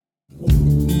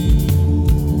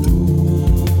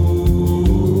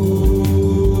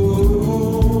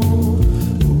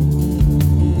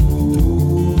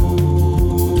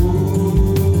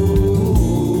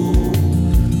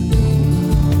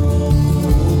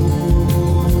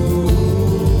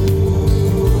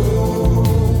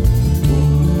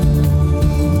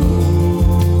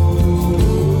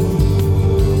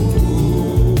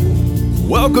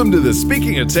Welcome to the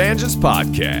Speaking of Tangents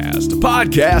podcast, a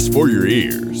podcast for your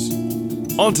ears.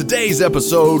 On today's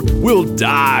episode, we'll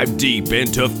dive deep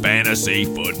into fantasy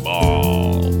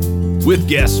football with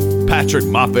guests Patrick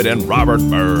Moffett and Robert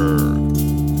Berg.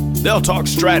 They'll talk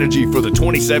strategy for the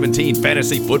 2017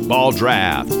 fantasy football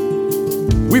draft.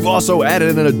 We've also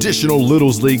added an additional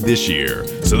Littles League this year,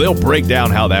 so they'll break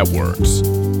down how that works.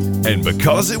 And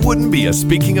because it wouldn't be a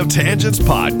Speaking of Tangents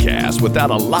podcast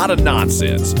without a lot of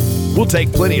nonsense, we'll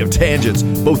take plenty of tangents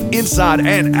both inside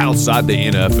and outside the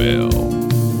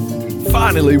NFL.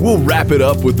 Finally, we'll wrap it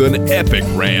up with an epic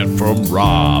rant from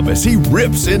Rob as he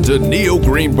rips into Neil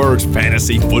Greenberg's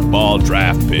fantasy football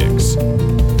draft picks.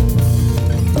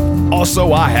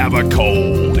 Also, I have a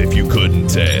cold, if you couldn't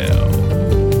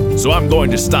tell. So I'm going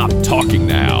to stop talking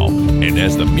now, and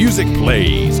as the music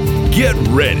plays, get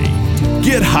ready.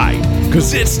 Get hyped,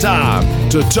 because it's time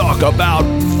to talk about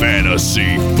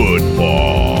fantasy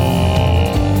football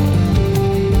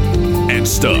and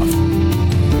stuff.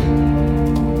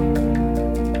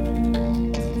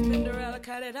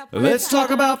 Let's talk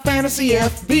about Fantasy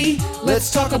FB.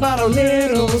 Let's talk about a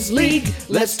Littles League.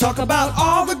 Let's talk about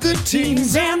all the good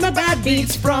teams and the bad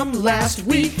beats from last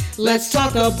week. Let's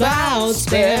talk about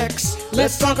specs.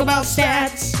 Let's talk about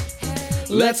stats.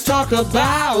 Let's talk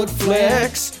about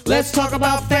flex. Let's talk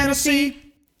about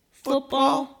fantasy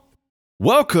football.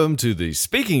 Welcome to the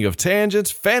Speaking of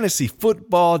Tangents Fantasy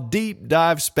Football Deep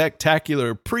Dive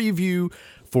Spectacular Preview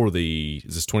for is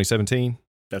this 2017?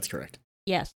 That's correct.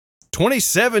 Yes.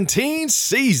 2017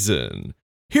 season.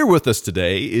 Here with us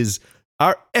today is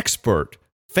our expert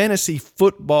fantasy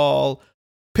football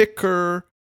picker,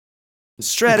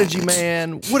 strategy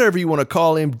man, whatever you want to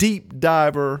call him, deep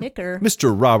diver, Picker.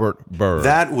 Mr. Robert Berg.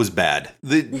 That was bad.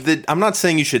 I'm not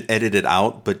saying you should edit it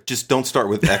out, but just don't start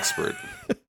with expert.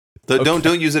 Okay.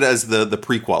 Don't use it as the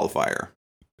pre-qualifier.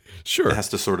 Sure. It has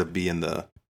to sort of be in the.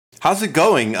 How's it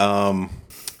going,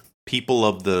 people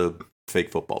of the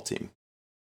fake football team?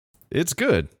 It's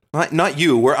good. Not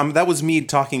you. That was me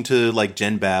talking to like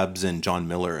Jen Babs and John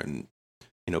Miller and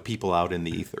people out in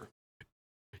the ether.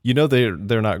 You know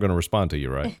they're not going to respond to you,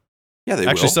 right? Yeah, they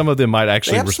actually, will. some of them might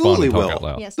actually They respond and absolutely talk out will.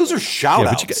 loud. Yes. Those are shout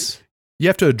Yeah, but outs. you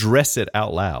have to address it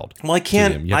out loud. Well, I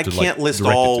can't. You I have to, can't list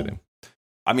direct it all. to them.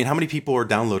 I mean, how many people are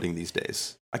downloading these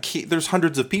days? I can't. There's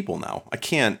hundreds of people now. I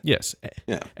can't. Yes.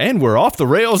 Yeah. And we're off the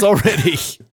rails already.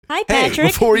 Hi, Patrick.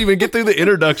 Before we even get through the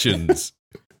introductions.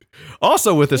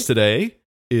 Also with us today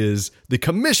is the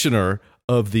commissioner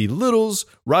of the Littles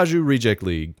Raju Reject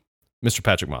League, Mr.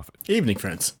 Patrick Moffett. Evening,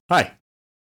 friends. Hi.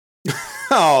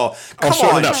 Oh, come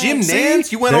shorten on, it up. Jim See?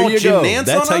 Nance. You went There all you Jim go. Nance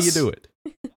That's on how us? you do it.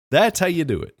 That's how you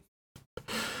do it.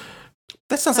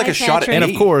 That sounds like Hi, a shot at Patrick. me.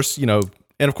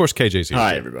 And of course, KJ's here.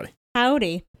 Hi, everybody.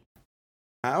 Howdy.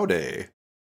 Howdy.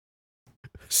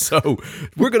 So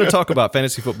we're going to talk about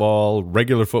fantasy football,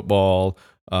 regular football,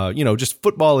 just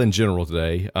football in general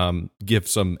today. Give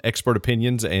some expert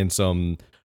opinions and some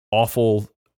awful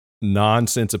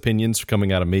nonsense opinions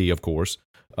coming out of me, of course.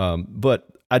 But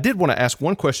I did want to ask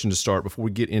one question to start before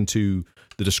we get into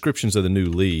the descriptions of the new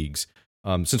leagues.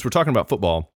 Since we're talking about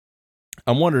football,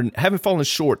 I'm wondering, having fallen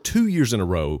short 2 years in a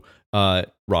row,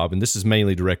 Rob, and this is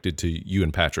mainly directed to you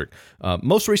and Patrick.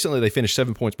 Most recently, they finished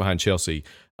 7 points behind Chelsea.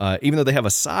 Even though they have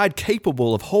a side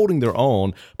capable of holding their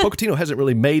own, Pochettino hasn't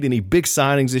really made any big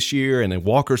signings this year. And then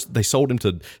Walker's, they sold him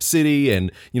to City,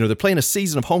 and they're playing a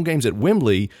season of home games at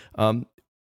Wembley.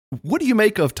 What do you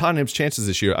make of Tottenham's chances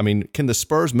this year? I mean, can the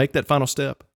Spurs make that final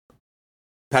step?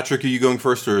 Patrick, are you going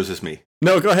first, or is this me?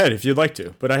 No, go ahead if you'd like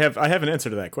to. But I have an answer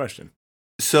to that question.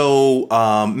 So,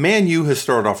 Man U has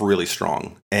started off really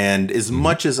strong, and as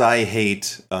much as I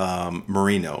hate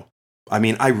Mourinho, I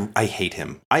mean, I hate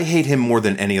him. I hate him more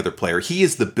than any other player. He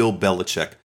is the Bill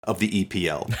Belichick of the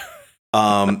EPL.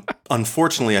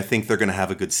 Unfortunately, I think they're going to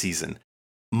have a good season.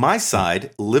 My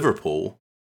side, Liverpool,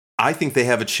 I think they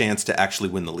have a chance to actually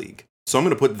win the league. So I'm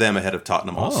going to put them ahead of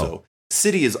Tottenham also.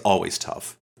 City is always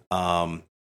tough.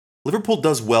 Liverpool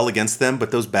does well against them, but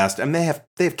those bastards, and they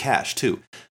have cash too.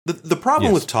 The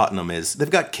problem with Tottenham is they've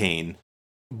got Kane,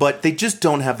 but they just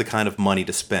don't have the kind of money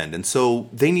to spend, and so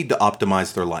they need to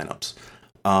optimize their lineups.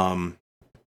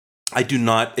 I do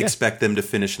not expect them to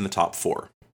finish in the top 4.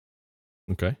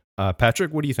 Okay.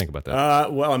 Patrick, what do you think about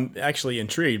that? Well, I'm actually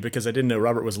intrigued because I didn't know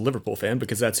Robert was a Liverpool fan,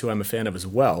 because that's who I'm a fan of as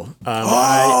well.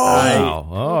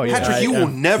 Oh, yeah. Patrick, you will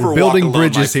never We're building walk alone,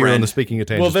 bridges my here on friend. the Speaking of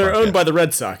Tangents. Well, they're podcast. owned by the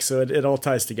Red Sox, so it all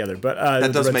ties together. But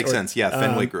That does make sense. Yeah,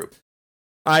 Fenway Group.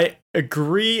 I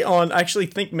agree on. I actually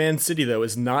think Man City though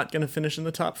is not going to finish in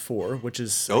the top 4, which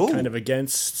is kind of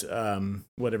against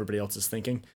what everybody else is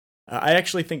thinking. I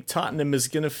actually think Tottenham is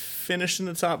going to finish in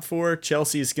the top 4.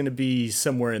 Chelsea is going to be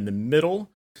somewhere in the middle.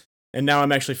 And now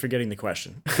I'm actually forgetting the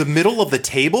question. The middle of the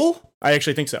table? I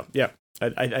actually think so. Yeah.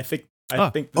 I think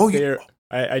they're...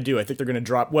 I do. I think they're going to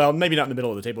drop. Well, maybe not in the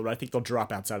middle of the table, but I think they'll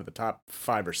drop outside of the top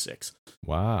 5 or 6.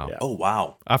 Wow. Yeah. Oh,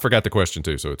 wow. I forgot the question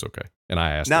too, so it's okay. And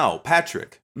I asked. Now,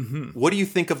 Patrick, Mm-hmm. what do you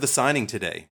think of the signing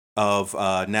today of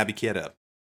Naby Keita?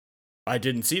 I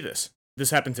didn't see this.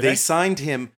 This happened today. They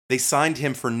signed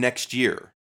him for next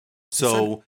year.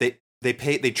 So they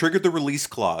triggered the release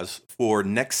clause for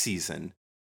next season,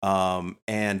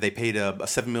 and they paid a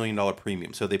 $7 million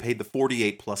premium. So they paid the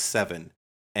 48 plus 7,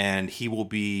 and he will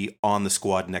be on the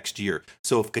squad next year.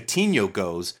 So if Coutinho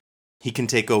goes, he can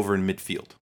take over in midfield.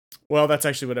 Well, that's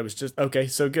actually what I was just... Okay,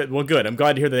 so good. Well, good. I'm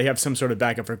glad to hear that they have some sort of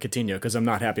backup for Coutinho, because I'm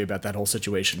not happy about that whole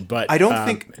situation. But I don't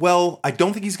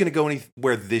think he's going to go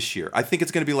anywhere this year. I think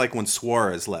it's going to be like when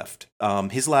Suarez left.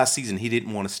 His last season, he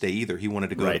didn't want to stay either. He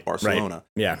wanted to go to Barcelona.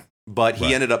 Right. Yeah. But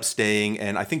he ended up staying,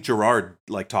 and I think Gerrard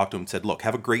talked to him and said, look,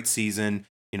 have a great season,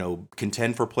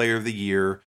 contend for player of the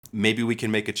year. Maybe we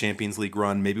can make a Champions League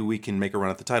run. Maybe we can make a run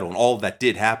at the title. And all of that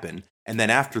did happen. And then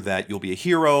after that, you'll be a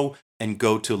hero and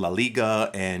go to La Liga,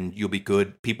 and you'll be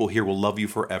good. People here will love you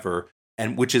forever,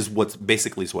 and which is what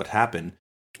happened.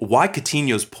 Why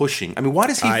Coutinho's pushing? I mean, why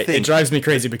does he think it drives me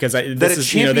crazy because that a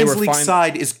Champions League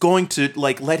side is going to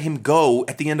let him go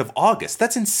at the end of August?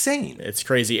 That's insane. It's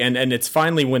crazy, and it's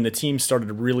finally when the team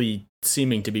started really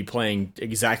seeming to be playing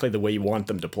exactly the way you want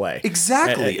them to play.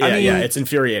 Exactly. It's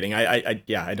infuriating.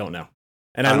 I don't know.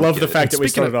 And I love the fact that we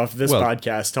started off this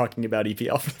podcast talking about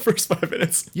EPL for the first 5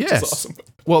 minutes. Yes. Which is awesome.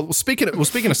 Well, speaking of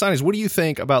signings, what do you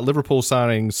think about Liverpool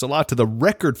signing Salah to the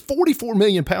record £44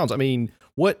 million? I mean,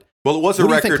 what? Well, it was a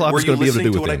record. Were you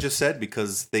listening to what I just said?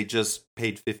 Because they just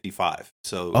paid 55.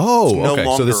 So okay.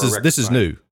 So this is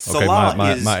new. Okay,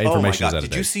 my information is out of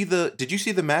date. Did you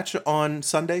see the match on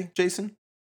Sunday, Jason?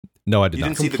 No, I did not. You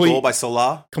not. didn't see the goal by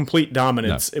Salah? Complete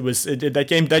dominance. No. That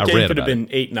game could have been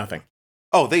 8-0.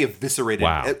 Oh, they eviscerated.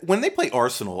 Wow. When they play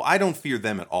Arsenal, I don't fear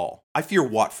them at all. I fear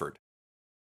Watford.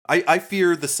 I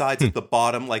fear the sides at the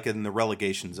bottom, like in the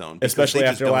relegation zone, especially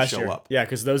after last year. Yeah,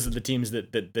 because those are the teams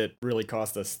that really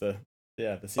cost us the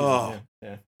season. Oh.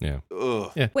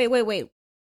 Yeah. Wait.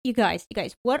 You guys,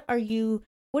 what are you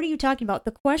talking about?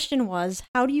 The question was,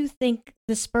 how do you think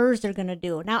the Spurs are going to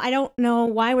do? Now, I don't know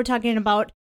why we're talking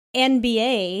about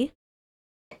NBA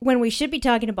when we should be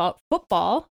talking about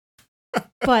football,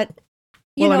 but.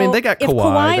 They got Kawhi. If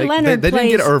Kawhi Leonard they didn't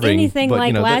plays get Irving, anything but,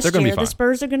 like last year, the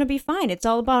Spurs are going to be fine. It's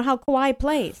all about how Kawhi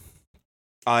plays.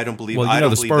 I don't believe. Well,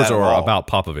 the Spurs are about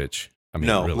Popovich. I mean,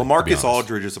 no, really, LaMarcus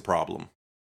Aldridge is a problem.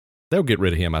 They'll get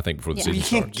rid of him, I think, before the season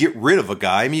starts. You can't get rid of a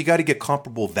guy. I mean, you got to get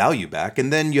comparable value back,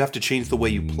 and then you have to change the way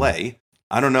you play.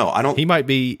 I don't know. He might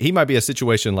be a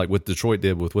situation like what Detroit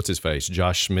did with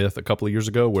Josh Smith a couple of years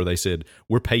ago, where they said,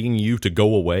 "We're paying you to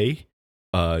go away.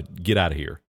 Get out of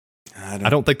here." I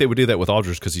don't think they would do that with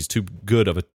Aldridge because he's too good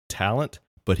of a talent,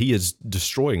 but he is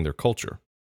destroying their culture.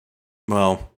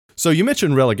 Well, so you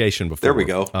mentioned relegation before. There we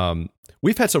go.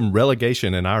 We've had some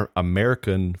relegation in our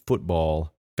American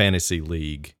football fantasy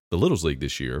league, the Littles League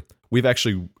this year. We've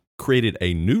actually created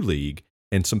a new league,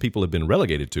 and some people have been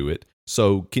relegated to it.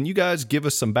 So can you guys give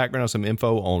us some background, some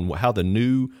info on how the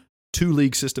new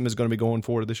 2-league system is going to be going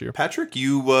forward this year? Patrick, do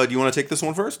you want to take this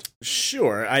one first?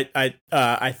 Sure.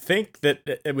 I think that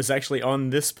it was actually on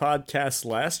this podcast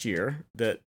last year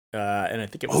that, and I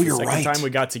think it was the second time we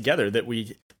got together that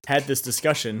we had this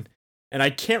discussion. And I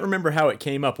can't remember how it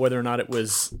came up, whether or not it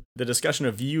was the discussion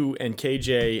of you and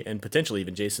KJ and potentially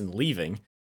even Jason leaving,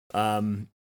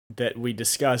 that we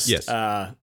discussed. Yes.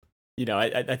 I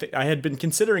think I had been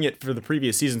considering it for the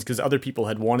previous seasons because other people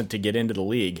had wanted to get into the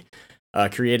league.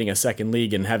 Creating a second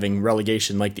league and having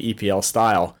relegation like the EPL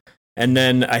style. And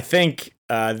then I think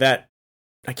that,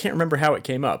 I can't remember how it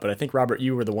came up, but I think, Robert,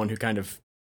 you were the one who kind of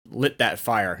lit that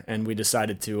fire, and we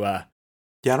decided to... yeah,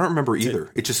 I don't remember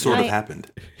either. It just sort of happened.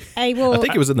 I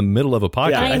think it was in the middle of a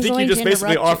podcast. Yeah, I think you just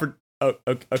basically offered... Oh,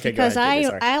 okay, because go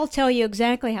ahead, I'll tell you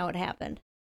exactly how it happened.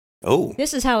 Oh.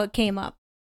 This is how it came up.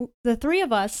 The three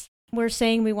of us were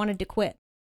saying we wanted to quit.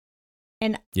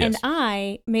 And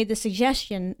I made the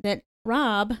suggestion that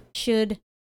Rob should,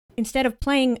 instead of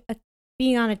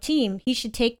being on a team, he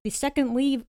should take the second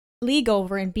league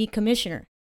over and be commissioner.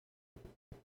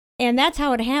 And that's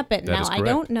how it happened. Now, I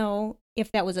don't know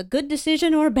if that was a good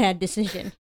decision or a bad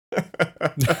decision. Well,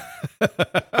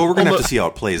 we're going to have to see how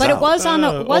it plays out. But it was on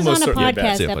a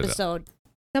podcast episode.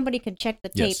 Somebody can check the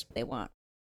tape if they want.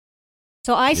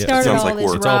 So I started all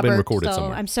this, it's all been Robert, recorded so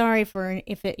somewhere. I'm sorry for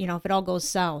if it all goes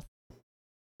south.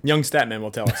 Young Statman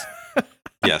will tell us.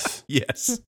 Yes.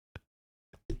 Yes.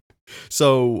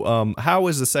 So, how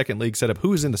is the second league set up?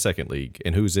 Who's in the second league,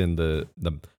 and who's in the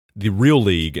real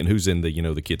league, and who's in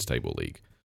the the kids table league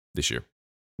this year?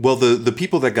 Well, the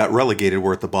people that got relegated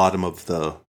were at the bottom of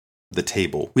the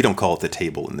table. We don't call it the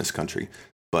table in this country,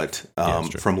 but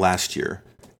from last year,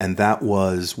 and that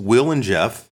was Will and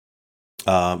Jeff,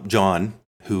 John,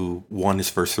 who won his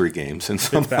first 3 games, and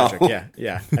somehow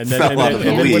and then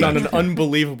went on an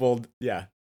unbelievable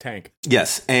tank.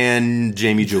 Yes, and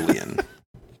Jamie Julian.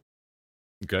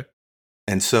 Okay,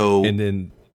 and so and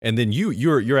then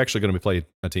you're actually going to be playing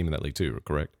a team in that league too,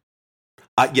 correct?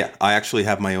 I actually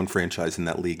have my own franchise in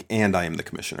that league, and I am the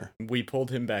commissioner. We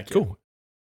pulled him back in. Cool.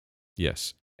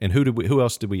 Yes, and who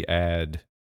else did we add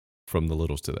from the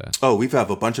Littles to that? Oh, we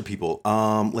have a bunch of people.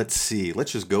 Let's see.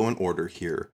 Let's just go in order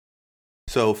here.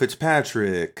 So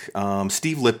Fitzpatrick,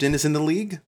 Steve Lipton is in the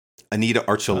league. Anita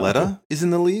Archuleta is in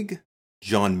the league.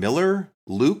 John Miller,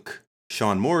 Luke,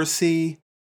 Sean Morrissey,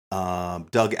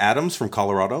 Doug Adams from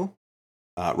Colorado,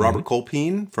 Robert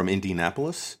Colpine from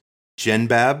Indianapolis, Jen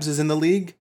Babs is in the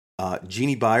league,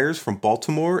 Jeannie Byers from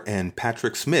Baltimore, and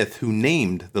Patrick Smith, who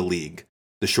named the league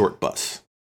the Short Bus.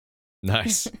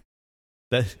 Nice.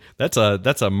 That's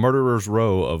a murderer's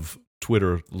row of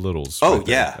Twitter Littles. Oh, right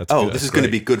yeah. This is going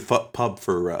to be good pub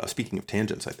for speaking of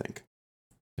tangents, I think.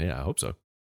 Yeah, I hope so.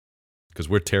 Because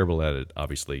we're terrible at it,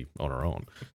 obviously, on our own.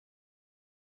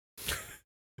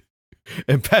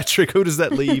 And Patrick, who does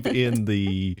that leave in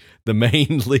the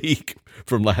main league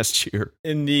from last year?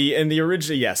 In the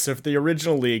original, yes. So if the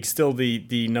original league, still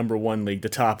the number 1 league, the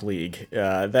top league,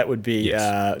 that would be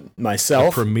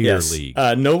myself. The Premier League.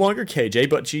 No longer KJ,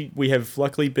 but we have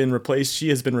luckily been replaced. She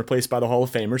has been replaced by the Hall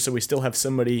of Famer, so we still have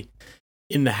somebody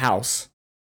in the house.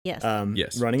 Yes.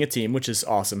 Running a team, which is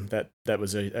awesome. That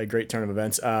was a great turn of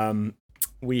events.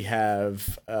 We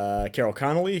have Carol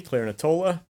Connolly, Claire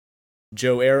Natola,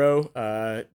 Joe Arrow,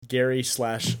 Gary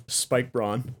 / Spike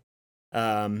Braun,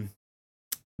 Brendan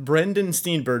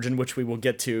Steenburgen, which we will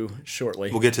get to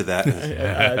shortly. We'll get to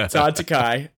that. Todd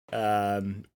Takai.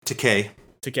 Takei,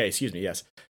 excuse me, yes.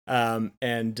 And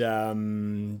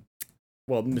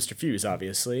Mr. Fuse,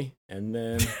 obviously. And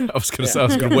then I was going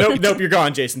to wait. Nope, you're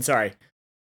gone, Jason. Sorry.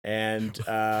 And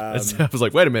I was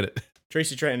like, wait a minute.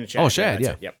 Tracy Tran and Chad. Oh, Shad,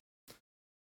 yeah. Yep.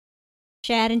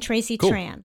 Chad and Tracy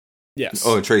Tran. Yes.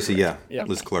 Oh, Tracy, yeah. Yep.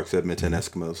 Liz Clark's Edmonton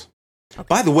Eskimos. Okay.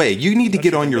 By the way, you need to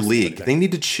get on your league. They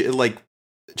need to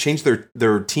change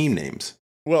their team names.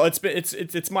 Well,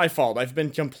 it's my fault. I've been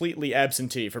completely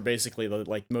absentee for basically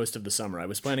most of the summer. I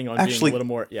was planning on being a little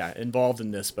more involved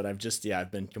in this, but I've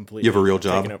been completely. You have a real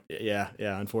job. Yeah.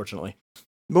 Unfortunately.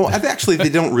 Well, they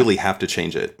don't really have to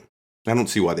change it. I don't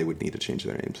see why they would need to change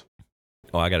their names.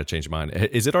 Oh, I got to change mine.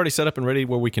 Is it already set up and ready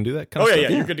where we can do that kind of stuff?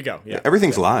 Yeah, you're good to go. Yeah,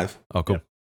 everything's live. Oh, cool.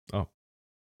 Yeah.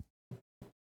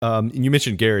 You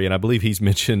mentioned Gary, and I believe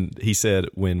he said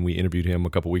when we interviewed him a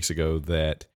couple weeks ago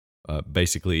that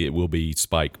basically it will be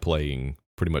Spike playing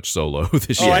pretty much solo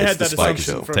this year. Oh, I had that Spike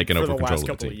assumption for the last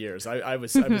couple of years. I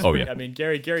was oh, yeah. I mean,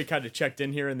 Gary kind of checked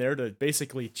in here and there to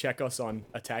basically check us on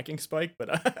attacking Spike, but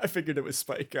I figured it was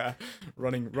Spike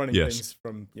running things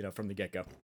from the get-go.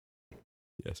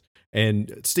 Yes. And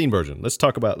Steenburgen, let's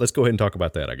go ahead and talk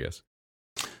about that, I guess.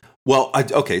 Well,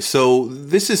 okay, so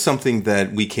this is something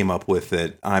that we came up with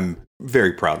that I'm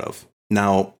very proud of.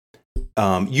 Now,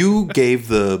 you gave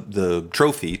the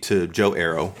trophy to Joe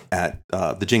Arrow at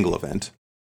the Jingle event,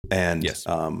 and yes.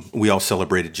 We all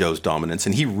celebrated Joe's dominance,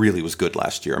 and he really was good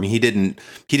last year. I mean, he didn't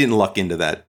luck into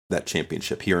that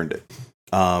championship; he earned it.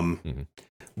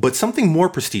 But something more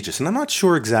prestigious, and I'm not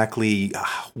sure exactly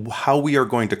how we are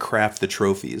going to craft the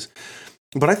trophies.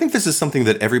 But I think this is something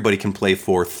that everybody can play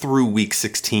for through week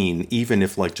 16, even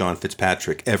if, like John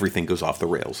Fitzpatrick, everything goes off the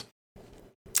rails.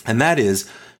 And that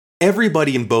is,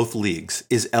 everybody in both leagues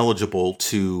is eligible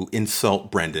to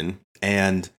insult Brendan.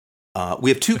 And we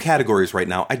have 2 categories right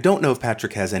now. I don't know if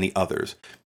Patrick has any others.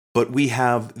 But we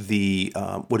have the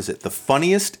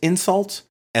funniest insult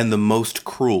and the most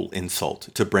cruel insult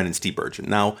to Brendan Steenburgen.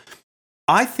 Now,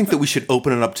 I think that we should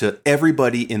open it up to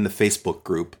everybody in the Facebook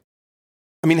group.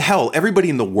 I mean, hell, everybody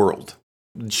in the world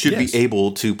should be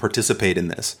able to participate in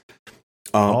this.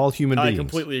 All human beings. I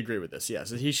completely agree with this. Yes,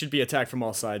 he should be attacked from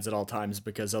all sides at all times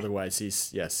because otherwise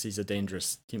he's a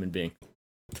dangerous human being.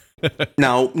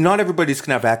 Now, not everybody's going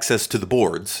to have access to the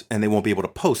boards and they won't be able to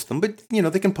post them, but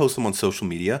they can post them on social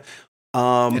media.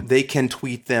 They can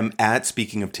tweet them at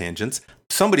Speaking of Tangents.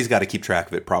 Somebody's got to keep track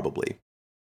of it, probably.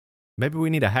 Maybe we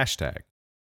need a hashtag.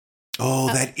 Oh,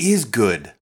 that is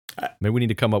good. Maybe we need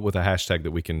to come up with a hashtag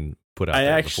that we can put out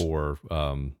there before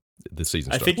the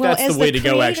season starts. I think that's the way to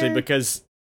go, actually, because...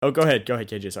 Oh, go ahead,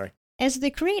 KJ, sorry. as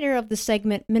the creator of the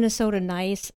segment Minnesota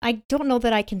Nice, I don't know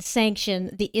that I can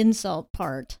sanction the insult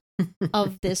part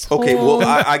of this whole... Okay,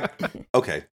 well,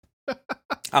 okay.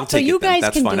 I'll take you it then. guys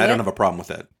That's can fine. do I don't it. have a problem with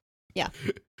that. Yeah.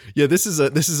 Yeah, this is a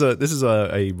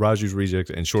Raju's Reject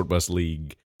and Short Bus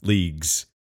leagues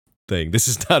thing. This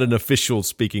is not an official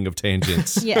Speaking of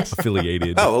Tangents Yes.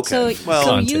 affiliated. Oh, okay. So use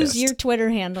contest. your Twitter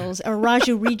handles, or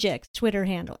Raju Reject's Twitter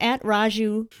handle, at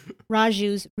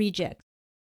Raju's Reject.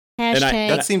 Hashtag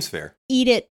That seems fair. eat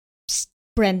it,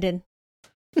 Brendan.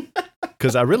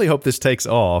 Because I really hope this takes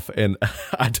off, and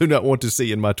I do not want to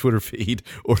see in my Twitter feed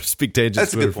or Speak Tangents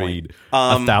That's a Twitter good point. feed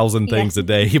 1,000 things a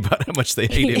day about how much they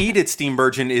hate him. Eat It,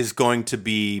 Steenburgen is going to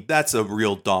be, that's a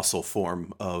real docile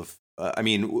form of, I'm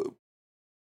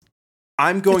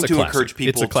going to encourage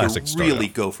people to really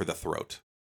go for the throat.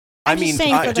 I'm just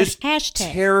saying for the just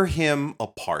hashtag. tear him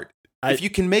apart. If you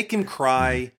can make him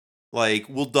cry, like,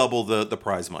 we'll double the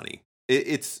prize money.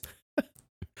 It's...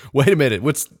 Wait a minute.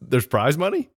 There's prize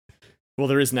money? Well,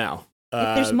 there is now.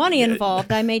 If there's money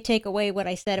involved, I may take away what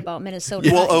I said about Minnesota.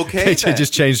 Well, okay. KJ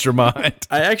just changed her mind.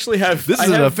 I actually have... This is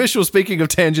an official Speaking of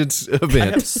Tangents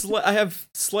event. I have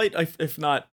slight, if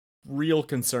not real,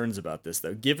 concerns about this,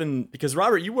 though. Because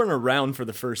Robert, you weren't around for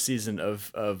the first season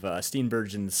of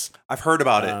Steenburgen's. I've heard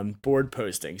about it. Board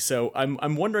posting. So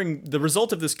I'm wondering, the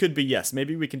result of this could be, yes,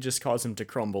 maybe we can just cause him to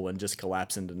crumble and just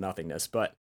collapse into nothingness.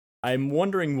 But I'm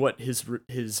wondering what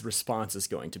his response is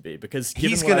going to be, because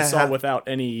given what I saw without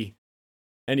any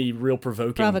real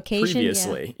provocation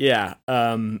previously,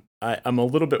 I'm a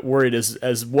little bit worried as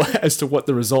to what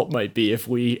the result might be if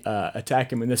we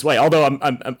attack him in this way. Although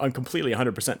I'm completely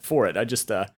 100% for it. I just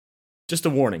a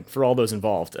warning for all those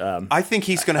involved. I think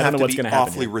he's going to have to be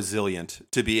awfully resilient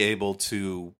to be able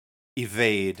to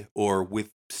evade or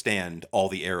withstand all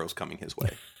the arrows coming his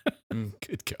way.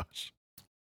 Good gosh.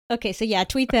 Okay, so yeah,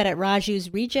 tweet that at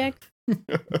Raju's Reject.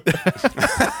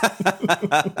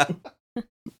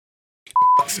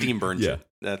 Steenburgen. Yeah.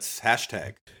 That's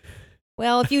hashtag.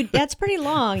 Well, that's pretty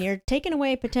long. You're taking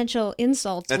away potential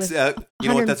insults with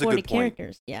 140 that's a good point.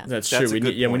 characters. Yeah, that's true. We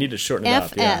need to shorten it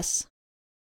up. FS.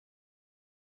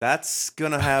 That's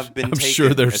gonna have been. I'm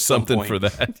sure there's something for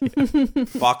that.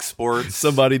 Fox Sports.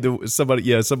 Somebody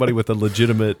with a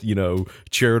legitimate,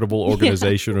 charitable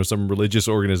organization or some religious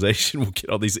organization will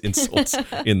get all these insults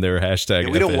in their hashtag.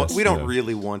 Yeah, we don't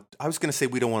really want. I was gonna say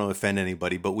we don't want to offend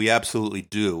anybody, but we absolutely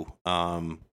do.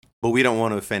 But we don't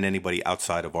want to offend anybody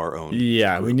outside of our own.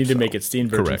 Yeah, group, we need to make it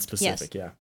Steenburgen specific.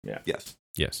 Yes. Yeah.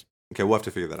 Yes. Okay, we'll have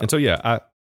to figure that out. And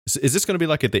so is this going to be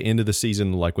like at the end of the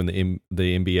season, like when the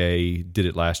NBA did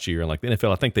it last year, and like the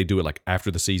NFL? I think they do it like after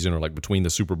the season or like between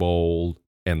the Super Bowl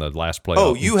and the last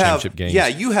playoff championship games. Yeah,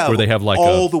 you have where they have like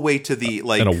all the way to the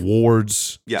like an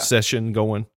awards session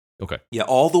going. Okay. Yeah,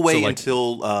 all the way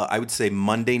until I would say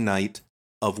Monday night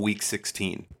of week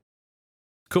 16.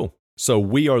 Cool. So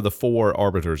we are the four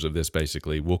arbiters of this.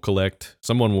 Basically,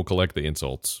 someone will collect the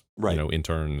insults, right?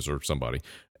 Interns or somebody.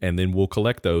 And then we'll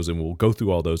collect those and we'll go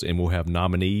through all those and we'll have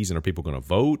nominees. And are people going to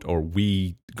vote or are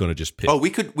we going to just pick? Oh, we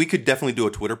could definitely do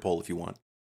a Twitter poll if you want.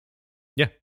 Yeah,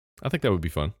 I think that would be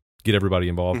fun. Get everybody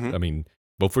involved. Mm-hmm. I mean,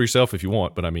 vote for yourself if you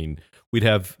want, but I mean, we'd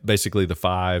have basically the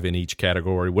 5 in each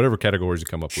category, whatever categories you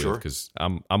come up with. Because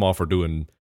I'm all for doing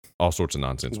all sorts of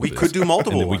nonsense. We could do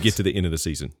multiple and then ones. we get to the end of the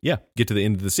season. Yeah, get to the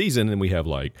end of the season and we have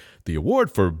like the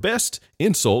award for best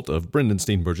insult of Brendan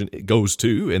Steenburgen. It goes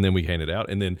to, and then we hand it out.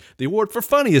 And then the award for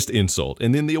funniest insult.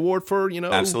 And then the award for,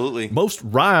 absolutely most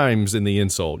rhymes in the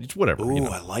insult. It's whatever. Ooh,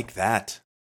 I like that.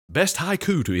 Best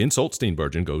haiku to insult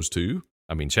Steenburgen goes to,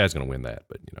 I mean, Chad's going to win that,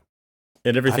 but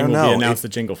And everything will be announced at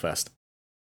Jingle Fest.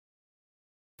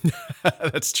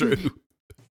 That's true.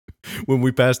 When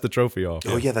we pass the trophy off.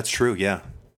 Oh, yeah, that's true. Yeah.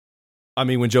 I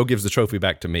mean, when Joe gives the trophy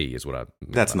back to me is what I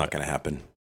mean. That's not going to happen.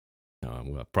 No,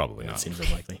 well, probably not. That seems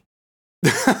unlikely.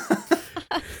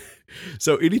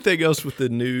 So anything else with the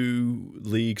new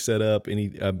league setup?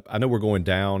 I know we're going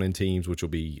down in teams, which will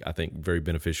be, I think, very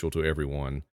beneficial to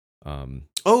everyone. At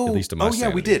least to my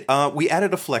sanity. We did. We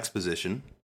added a flex position.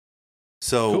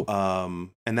 So, cool.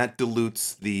 And that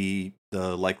dilutes the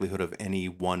likelihood of any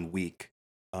 1 week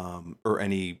or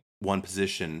any one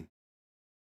position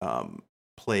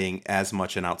playing as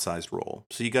much an outsized role.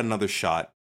 So you got another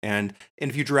shot. And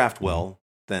if you draft well,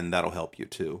 then that'll help you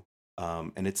too.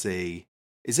 And is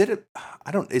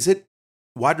it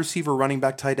wide receiver, running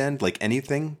back, tight end, like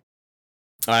anything?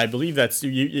 I believe that's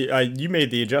you made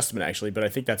the adjustment actually, but I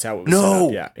think that's how it was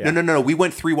set up. Yeah. No. We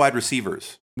went 3 wide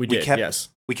receivers. We did. Yes.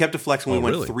 We kept a flex and we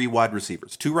went really? 3 wide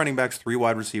receivers, 2 running backs, 3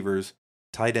 wide receivers,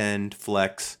 tight end,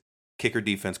 flex, kicker,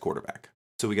 defense, quarterback.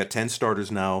 So we got 10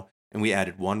 starters now, and we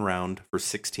added 1 round for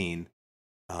 16.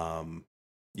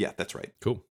 Yeah, that's right.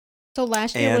 Cool. So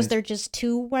last year, was there just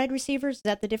 2 wide receivers? Is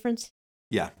that the difference?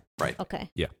 Yeah, right. Okay.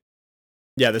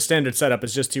 Yeah, the standard setup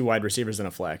is just 2 wide receivers and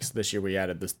a flex. This year we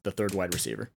added the third wide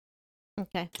receiver.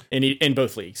 Okay. In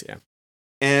both leagues, yeah.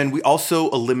 And we also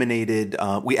eliminated,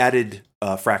 we added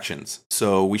fractions,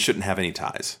 so we shouldn't have any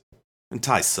ties. And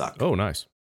ties suck. Oh, nice.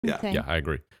 Yeah. Okay. Yeah, I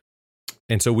agree.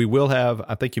 And so we will have,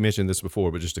 I think you mentioned this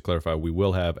before, but just to clarify, we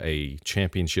will have a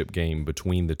championship game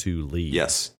between the 2 leagues.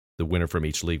 Yes. The winner from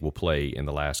each league will play in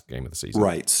the last game of the season.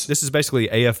 Right. This is basically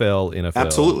AFL, NFL.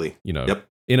 Absolutely. Yep.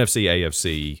 NFC,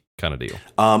 AFC kind of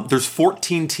deal. There's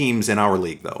 14 teams in our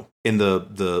league, though, in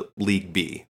the League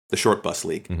B, the short bus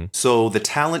league. Mm-hmm. So the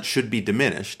talent should be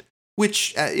diminished,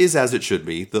 which is as it should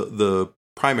be. The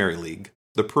primary league,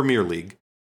 the Premier League,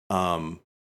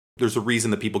 there's a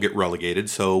reason that people get relegated,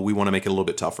 so we want to make it a little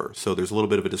bit tougher. So there's a little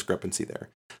bit of a discrepancy there.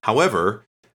 However,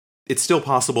 it's still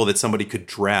possible that somebody could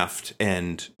draft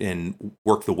and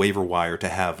work the waiver wire to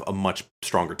have a much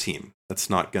stronger team. That's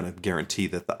not going to guarantee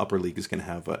that the upper league is going to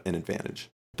have an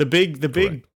advantage. The big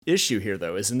Correct. issue here,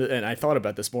 though, and I thought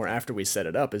about this more after we set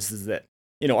it up, is that,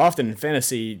 often in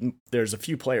fantasy, there's a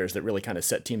few players that really kind of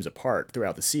set teams apart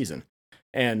throughout the season.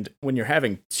 And when you're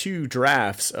having 2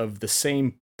 drafts of the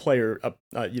same player,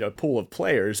 pool of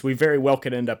players, we very well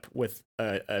could end up with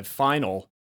a final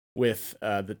with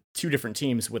the 2 different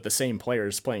teams with the same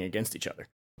players playing against each other.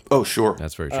 Oh, sure.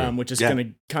 That's very true. Which is going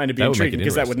to kind of be That would make intriguing it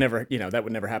because that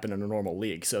would never happen in a normal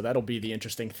league. So that'll be the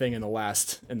interesting thing in the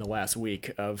last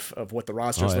week of what the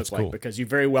rosters look like, because you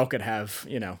very well could have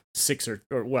 6 or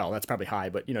well, that's probably high,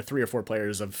 but 3 or 4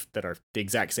 players that are the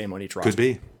exact same on each roster. Could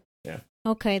be. Yeah.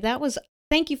 Okay,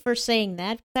 thank you for saying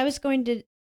that. I was going to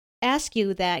ask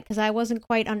you that because I wasn't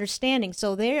quite understanding.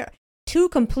 So they're 2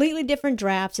 completely different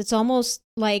drafts. It's almost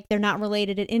like they're not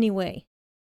related in any way,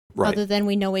 Right. other than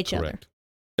we know each Correct.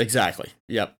 Exactly.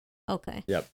 Yep. other. Okay.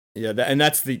 Yep. Yeah. And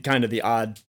that's the kind of the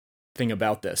odd thing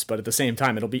about this, but at the same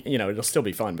time, it'll be it'll still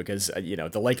be fun because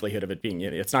the likelihood of it being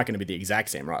it's not going to be the exact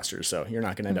same roster, so you're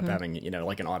not going to end up having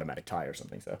like an automatic tie or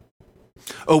something. So.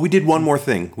 Oh, we did one more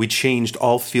thing. We changed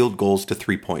all field goals to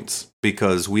 3 points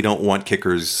because we don't want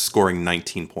kickers scoring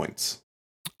 19 points.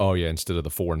 Oh, yeah, instead of the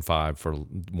 4 and 5 for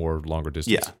more longer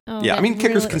distance. Yeah. Oh, Yeah. I mean,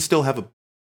 kickers really- can still have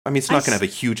it's not going to have a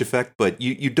huge effect, but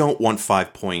you don't want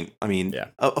 5 point. I mean,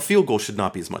 a field goal should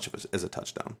not be as much as a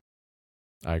touchdown.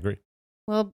 I agree.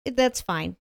 Well, that's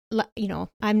fine.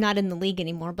 I'm not in the league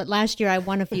anymore, but last year I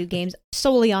won a few games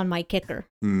solely on my kicker.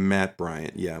 Matt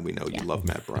Bryant. Yeah, we know you love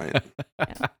Matt Bryant.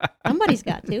 Somebody's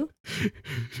got to.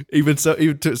 Even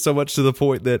so much to the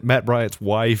point that Matt Bryant's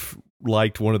wife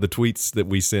liked one of the tweets that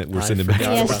we sent. We're sending back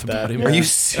forgot and about forth about that. him. Are you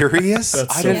serious?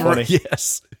 That's I so didn't. funny.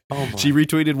 Yes. Oh my. She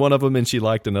retweeted one of them and she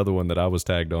liked another one that I was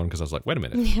tagged on because I was like, wait a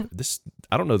minute, Yeah.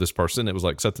 I don't know this person. It was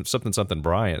like something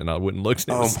Bryant, and I wouldn't look.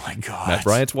 Oh my god. Matt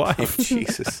Bryant's Oh, wife.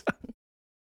 Jesus.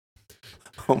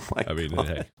 Oh my I mean, god.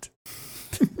 hey.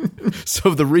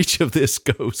 So the reach of this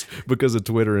goes because of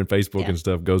Twitter and Facebook and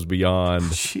stuff goes beyond our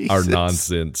Jesus.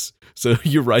 nonsense. So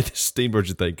you're right, the Steam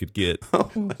Merchant thing could get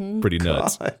pretty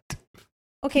nuts. God.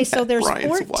 Okay, so Matt there's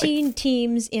Bryant's 14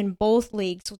 teams in both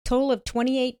leagues, so total of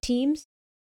 28 teams.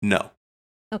 No.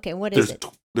 Okay, what is it?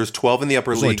 There's 12 in the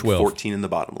upper There's only league, 12. 14 in the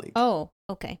bottom league. Oh,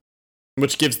 okay.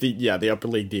 Which gives the upper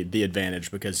league the advantage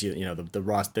because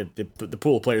the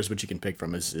pool of players which you can pick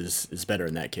from is better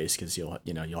in that case because you'll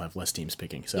have less teams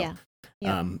picking. So Yeah.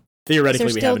 theoretically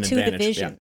There's we still have an 2 advantage.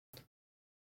 divisions.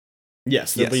 Yeah.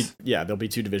 Yes, Yes. there'll be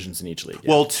 2 divisions in each league. Yeah.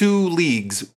 Well, 2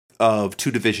 leagues of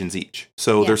 2 divisions each.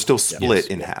 So Yeah. they're still split Yes.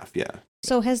 in half, yeah.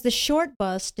 So has the short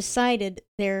bus decided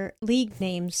their league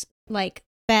names like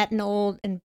Fat and Old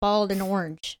and Bald and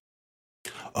Orange?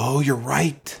 Oh, you're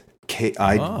right. Okay,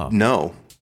 Ah. no.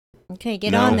 Okay,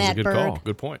 get No, on That's that, a good Berg. call.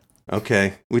 Good point.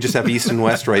 Okay. We just have East and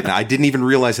West right now. I didn't even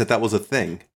realize that was a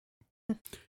thing.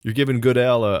 You're giving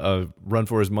Goodell a run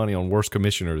for his money on worst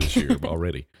commissioner this year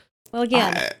already. Well,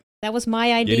 again, that was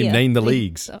my idea. Get him named the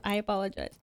leagues. So I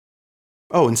apologize.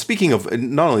 Oh, and speaking of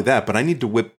not only that, but I need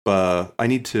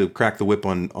to crack the whip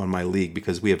on my league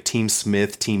because we have Team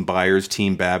Smith, Team Byers,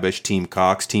 Team Babish, Team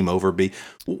Cox, Team Overby.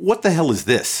 What the hell is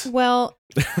this? Well,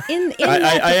 in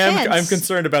I'm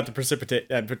concerned about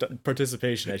the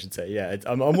participation. I should say, yeah.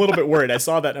 I'm a little bit worried. I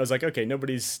saw that and I was like, okay,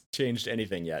 nobody's changed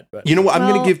anything yet. But You know what? I'm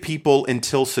going Well- to give people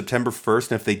until September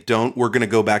 1st, and if they don't, we're going to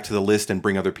go back to the list and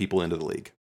bring other people into the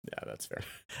league. yeah, that's fair.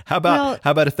 How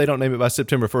about if they don't name it by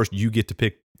September 1st,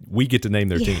 we get to name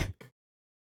their team.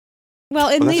 Well,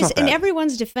 in Well, that's these, not in bad.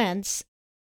 everyone's defense,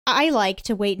 I like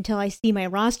to wait until I see my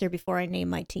roster before I name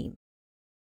my team.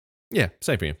 Yeah,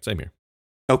 same here. Same here.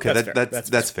 Okay, That's fair.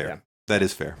 that's fair. Yeah. That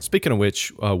is fair. Speaking of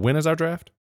which, when is our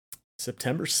draft?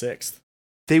 September 6th.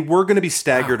 They were going to be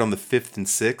staggered on the 5th and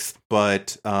 6th,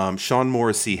 but Sean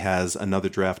Morrissey has another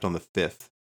draft on the 5th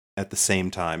at the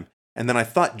same time. And then I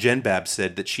thought Jen Bab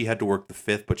said that she had to work the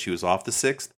 5th, but she was off the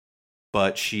 6th.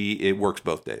 But it works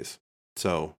both days.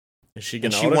 So is she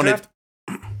going to auto-draft?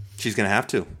 She's going to have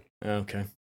to. Okay.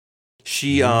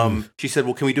 She said,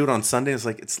 well, can we do it on Sunday? It's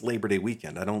like, it's Labor Day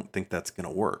weekend. I don't think that's going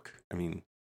to work. I mean,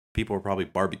 people are probably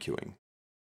barbecuing.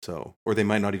 So, or they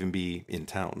might not even be in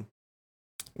town.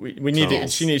 We need to,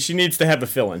 she needs to have a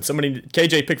fill-in. Somebody,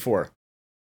 KJ, pick 4.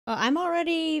 I'm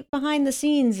already behind the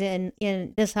scenes in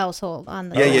this household on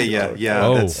the Yeah.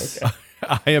 Oh,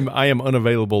 Okay. I am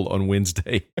unavailable on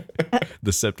Wednesday,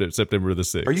 the September the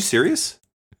 6th. Are you serious?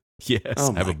 Yes,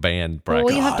 I have a band practice.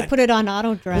 Well, you have to put it on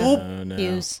auto draft. Oh, no.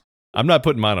 Use. I'm not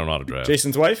putting mine on auto draft.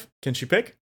 Jason's wife, can she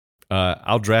pick?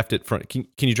 I'll draft it from. Can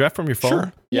you draft from your phone?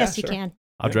 Sure. Yes, Yeah, you can.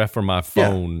 I'll draft from my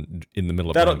phone in the middle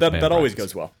of that always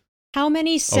goes well. How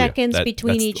many seconds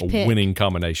between that's each a pick? winning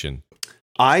combination.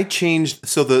 I changed,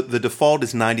 so the default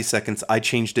is 90 seconds. I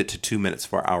changed it to 2 minutes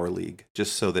for our league,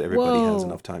 just so that everybody has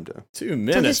enough time to. 2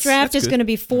 minutes. So this draft is going to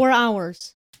be 4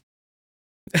 hours.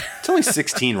 It's only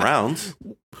 16 rounds.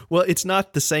 Well, it's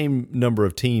not the same number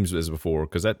of teams as before,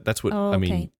 because that's what I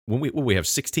mean. When we have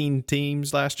 16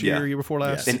 teams last year, year before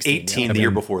last, and 18 the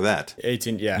year before that.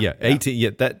 18, yeah, 18. Yeah,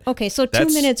 that. Okay, so 2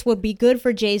 minutes would be good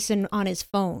for Jason on his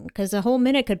phone, because a whole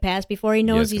minute could pass before he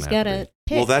knows he's got to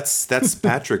pick. Well, that's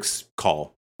Patrick's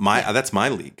call. That's my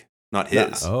league, not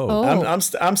his.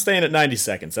 I'm staying at 90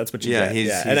 seconds. That's what you get.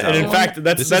 And in fact,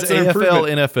 that's this is an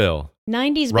improvement. NFL.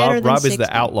 90's better than Rob 60. is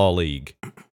the outlaw league.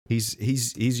 He's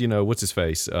what's his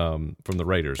face from the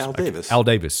Raiders? Al Davis. Al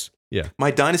Davis. Yeah.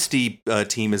 My dynasty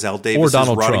team is Al Davis or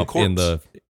Donald rotting Trump corpse. in the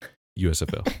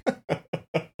USFL.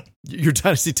 Your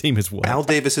dynasty team is what? Al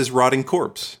Davis's rotting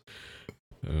corpse.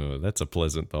 That's a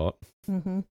pleasant thought.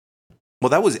 Mm-hmm.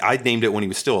 Well, I named it when he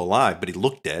was still alive, but he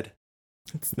looked dead.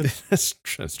 That's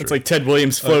true. It's like Ted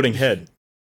Williams' floating head.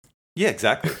 Yeah,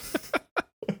 exactly.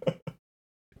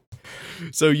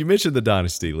 So you mentioned the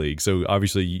Dynasty League. So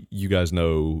obviously you guys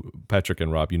know, Patrick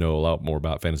and Rob, you know a lot more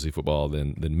about fantasy football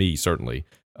than me, certainly.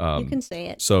 You can say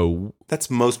it. So that's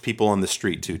most people on the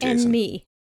street too, Jason. And me.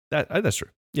 That's true.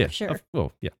 Yeah. Sure.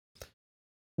 Well, yeah.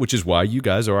 Which is why you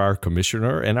guys are our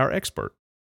commissioner and our expert.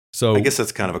 So I guess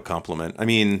that's kind of a compliment. I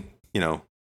mean,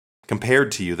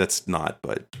 compared to you, that's not,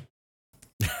 but...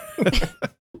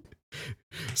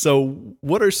 So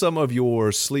what are some of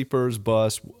your sleepers,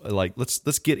 busts? Like,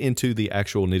 let's get into the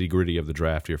actual nitty gritty of the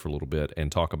draft here for a little bit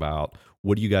and talk about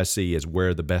what do you guys see as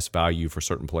where the best value for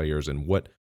certain players, and what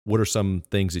are some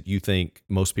things that you think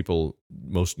most people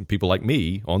like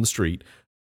me on the street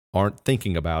aren't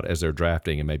thinking about as they're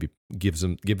drafting, and maybe give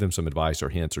them some advice or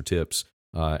hints or tips.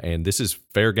 And this is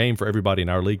fair game for everybody in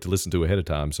our league to listen to ahead of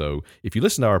time. So if you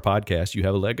listen to our podcast, you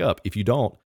have a leg up. If you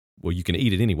don't, well, you can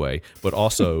eat it anyway, but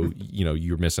also,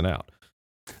 you're missing out.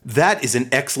 That is an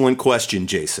excellent question,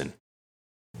 Jason.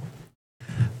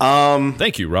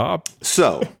 Thank you, Rob.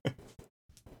 So,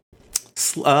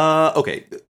 okay.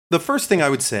 The first thing I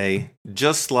would say,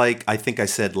 just like I think I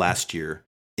said last year,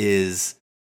 is,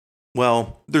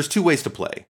 well, there's 2 ways to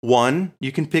play. One,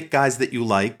 you can pick guys that you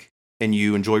like and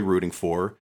you enjoy rooting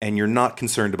for, and you're not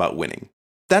concerned about winning.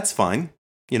 That's fine.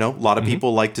 A lot of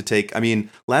people like to take,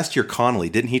 last year Connolly,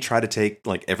 didn't he try to take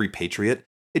like every Patriot?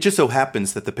 It just so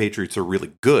happens that the Patriots are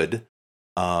really good.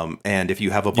 And if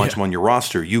you have a bunch of them on your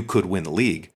roster, you could win the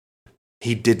league.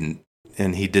 He didn't,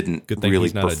 and he didn't really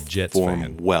he's not a Jets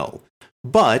fan. Well.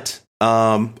 But,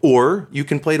 or you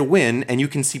can play to win, and you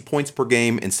can see points per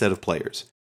game instead of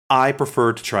players. I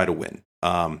prefer to try to win.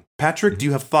 Patrick, do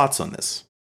you have thoughts on this?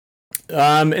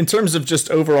 In terms of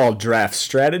just overall draft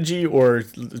strategy, or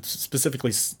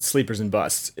specifically sleepers and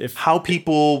busts, how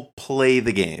people play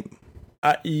the game.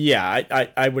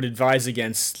 I would advise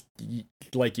against,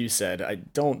 like you said, I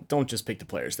don't just pick the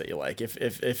players that you like.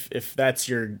 If that's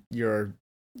your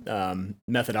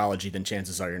methodology, then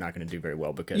chances are you're not going to do very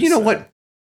well, because what?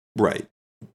 Right.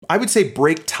 I would say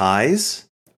break ties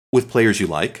with players you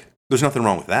like. There's nothing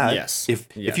wrong with that. Yes.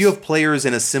 If you have players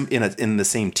in the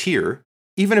same tier,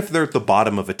 even if they're at the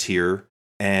bottom of a tier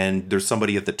and there's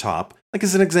somebody at the top, like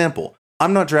as an example,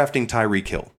 I'm not drafting Tyreek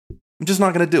Hill. I'm just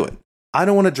not going to do it. I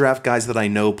don't want to draft guys that I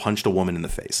know punched a woman in the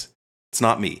face. It's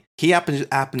not me. He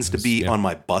happens to be on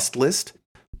my bust list,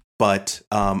 but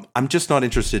I'm just not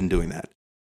interested in doing that.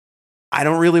 I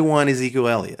don't really want Ezekiel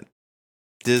Elliott.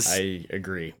 I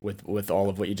agree with all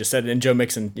of what you just said. And Joe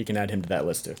Mixon, you can add him to that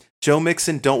list too. Joe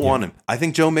Mixon, don't want him. I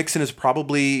think Joe Mixon is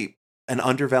probably an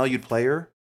undervalued player.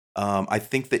 I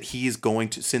think that he is going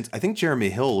to, since I think Jeremy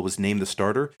Hill was named the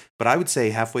starter, but I would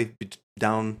say halfway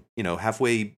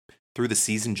through the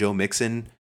season, Joe Mixon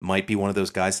might be one of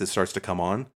those guys that starts to come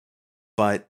on.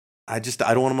 But I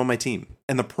don't want him on my team.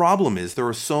 And the problem is there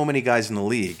are so many guys in the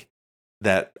league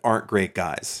that aren't great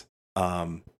guys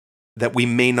that we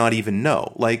may not even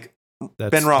know. Like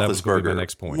Ben Roethlisberger. My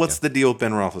next point, What's the deal with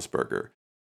Ben Roethlisberger?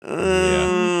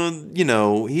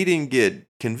 He didn't get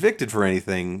convicted for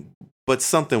anything, but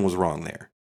something was wrong there.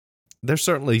 There's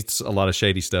certainly a lot of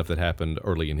shady stuff that happened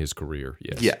early in his career.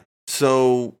 Yes. Yeah.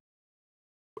 So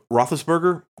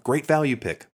Roethlisberger, great value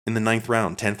pick in the 9th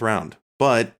round, 10th round.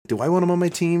 But do I want him on my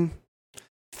team?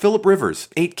 Phillip Rivers,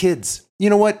 8 kids. You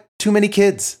know what? Too many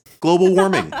kids. Global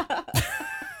warming.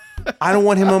 I don't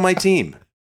want him on my team.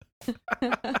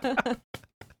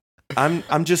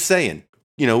 I'm just saying.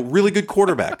 Really good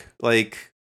quarterback.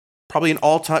 Like probably an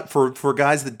all-time for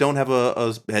guys that don't have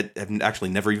have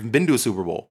actually never even been to a Super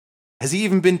Bowl. Has he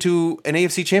even been to an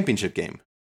AFC Championship game?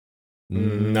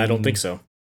 I don't think so.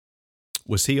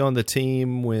 Was he on the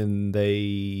team when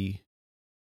they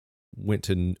went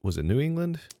to, was it New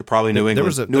England? Probably New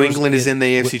England. New England is in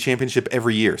the AFC Championship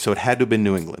every year, so it had to have been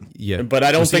New England. Yeah, but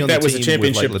I don't think that was a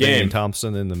championship game.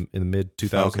 Thompson in the mid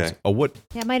 2000s. Okay. Oh, what?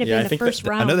 Yeah, it might have been the first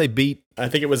round. I know they beat. I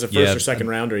think it was a first or second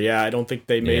rounder. Yeah, I don't think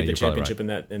they made the championship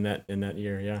right. in that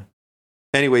year. Yeah.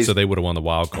 Anyways, so they would have won the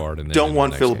wild card. And don't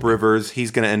want Phillip Rivers.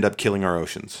 He's going to end up killing our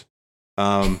oceans.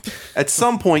 At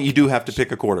some point, you do have to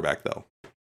pick a quarterback, though.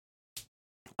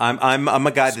 I'm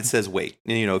a guy that says wait.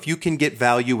 If you can get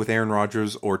value with Aaron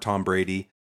Rodgers or Tom Brady,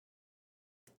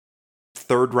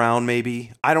 3rd round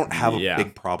maybe. I don't have a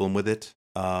big problem with it.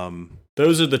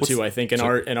 Those are the two I think in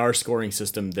our scoring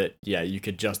system that you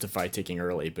could justify taking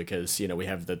early because we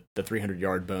have the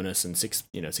 300-yard bonus and 6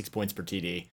 points per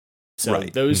TD. So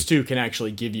those two can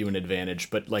actually give you an advantage.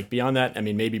 But like beyond that, I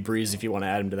mean maybe Breeze if you want to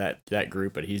add him to that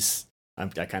group, but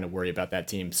I kind of worry about that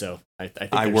team. So I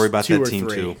think I worry about that team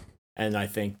too. And I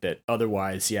think that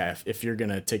otherwise, if you're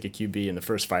going to take a QB in the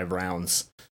first 5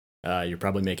 rounds, you're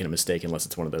probably making a mistake unless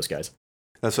it's one of those guys.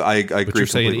 That's I agree. But you're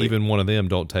saying completely. Even one of them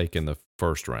don't take in the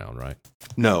first round, right?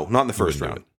 No, not in the first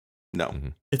round. No. Mm-hmm.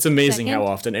 It's amazing how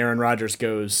often Aaron Rodgers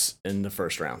goes in the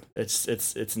first round. It's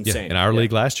insane. Yeah, in our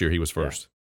league last year, he was first. Yeah.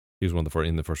 He was one of the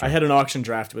in the first round. I had an auction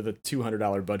draft with a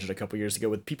 $200 budget a couple years ago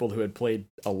with people who had played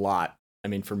a lot. I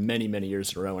mean, for many, many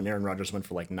years in a row, and Aaron Rodgers went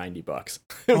for like $90.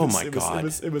 Oh my God.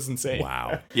 It was insane.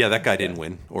 Wow. Yeah, that guy didn't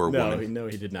win or won. No,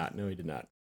 he did not.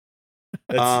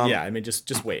 I mean,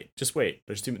 just wait. Just wait.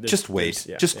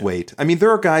 I mean,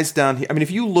 there are guys down here. I mean, if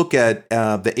you look at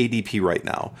the ADP right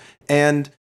now, and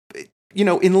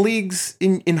in leagues,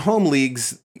 in home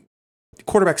leagues,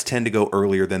 quarterbacks tend to go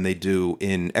earlier than they do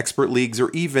in expert leagues or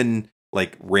even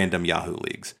like random Yahoo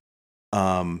leagues.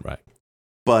 Right.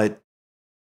 But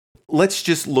let's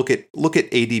just look at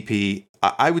ADP.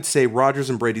 I would say Rodgers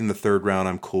and Brady in the 3rd round,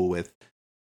 I'm cool with.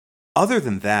 Other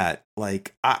than that,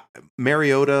 like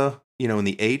Mariota, in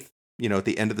the 8th, at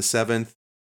the end of the 7th,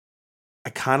 I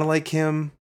kind of like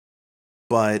him,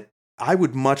 but I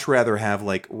would much rather have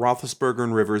like Roethlisberger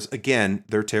and Rivers. Again,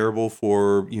 they're terrible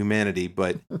for humanity,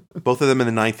 but both of them in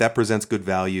the 9th, that presents good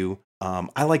value.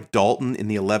 I like Dalton in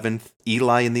the 11th,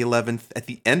 Eli in the 11th, at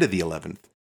the end of the 11th.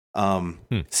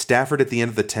 Stafford at the end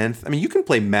of the 10th. I mean, you can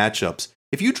play matchups.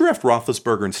 If you draft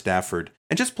Roethlisberger and Stafford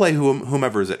and just play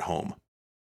whomever is at home,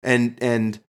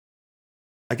 and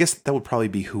I guess that would probably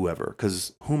be whoever,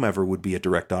 because whomever would be a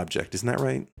direct object. Isn't that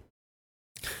right?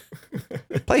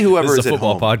 Play whoever is a at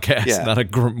home. Football podcast, not a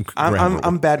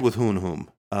I'm bad with who and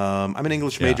whom. I'm an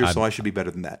English major, so I should be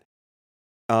better than that.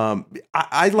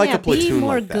 I'd like a platoon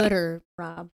like that. Be more gooder,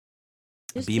 Rob.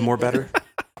 Be more better?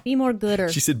 Be more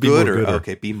gooder. She said be more gooder.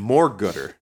 Okay, be more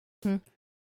gooder.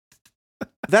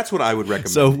 That's what I would recommend.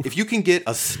 So, if you can get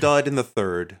a stud in the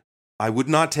 3rd, I would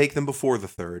not take them before the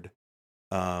 3rd.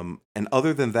 And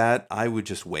other than that, I would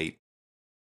just wait.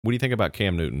 What do you think about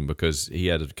Cam Newton? Because he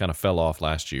had kind of fell off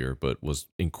last year, but was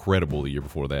incredible the year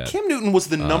before that. Cam Newton was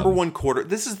the number 1 quarter.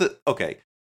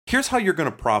 Here's how you're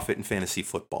going to profit in fantasy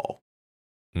football.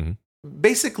 Mm-hmm.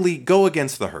 Basically, go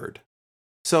against the herd.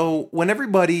 So when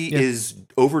everybody is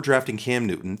overdrafting Cam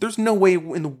Newton, there's no way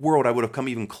in the world I would have come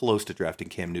even close to drafting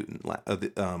Cam Newton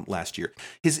last year.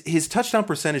 His touchdown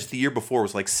percentage the year before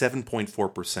was like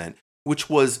 7.4%, which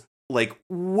was like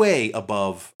way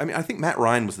above. I mean, I think Matt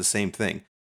Ryan was the same thing,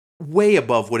 way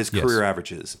above what his career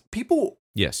average is. People,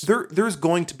 there's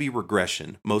going to be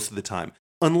regression most of the time,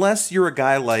 unless you're a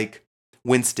guy like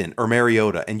Winston or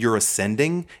Mariota and you're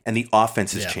ascending and the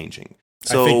offense is changing.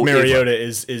 So I think Mariota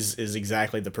is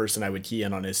exactly the person I would key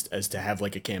in on as to have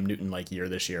like a Cam Newton-like year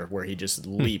this year, where he just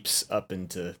leaps up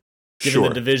into given the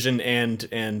division and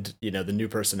the new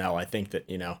personnel. I think that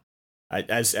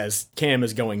as Cam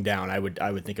is going down, I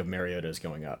would think of Mariota as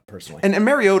going up personally. And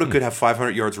Mariota could have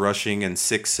 500 yards rushing and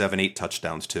 6, 7, 8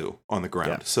 touchdowns too on the ground.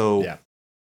 Yeah. So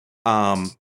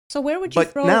So where would you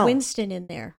throw Winston in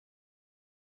there?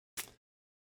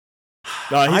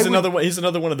 He's another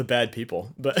one of the bad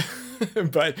people, but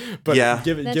yeah.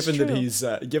 given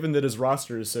that his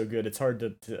roster is so good, it's hard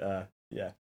to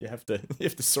you have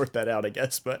to sort that out, I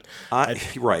guess. But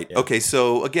right. Yeah. Okay.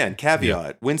 So again,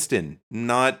 caveat: Winston,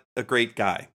 not a great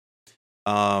guy.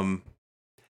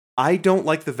 I don't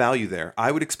like the value there.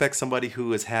 I would expect somebody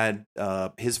who has had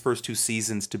his first 2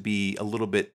 seasons to be a little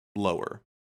bit lower.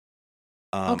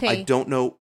 Okay. I don't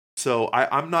know. So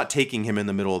I'm not taking him in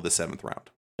the middle of the 7th round.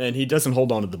 And he doesn't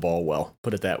hold on to the ball well,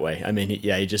 put it that way. I mean,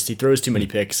 he throws too many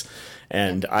picks,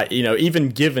 and even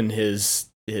given his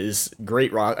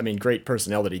great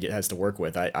personnel that he has to work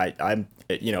with, I'm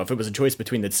if it was a choice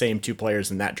between the same 2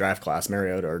 players in that draft class,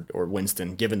 Mariota or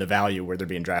Winston, given the value where they're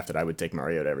being drafted, I would take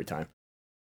Mariota every time.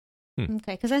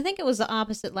 Okay, because I think it was the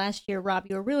opposite last year, Rob.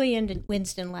 You were really into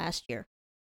Winston last year.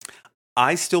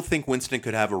 I still think Winston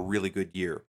could have a really good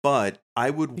year, but I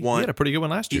would want... He had a pretty good one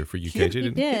last year for you, KJ,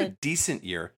 didn't he? He had a decent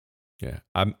year. Yeah.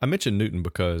 I mentioned Newton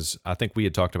because I think we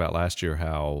had talked about last year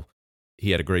how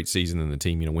he had a great season and the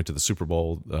team, went to the Super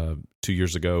Bowl 2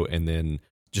 years ago, and then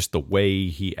just the way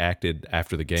he acted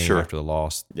after the game, after the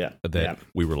loss,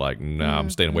 we were like, nah, I'm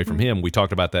staying away from him. We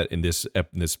talked about that in this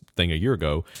thing a year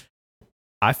ago.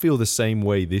 I feel the same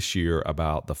way this year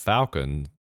about the Falcons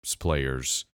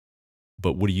players,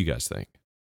 but what do you guys think?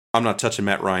 I'm not touching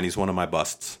Matt Ryan. He's one of my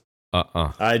busts.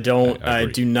 I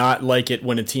do not like it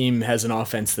when a team has an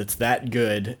offense that's that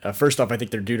good. First off, I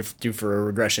think they're due for a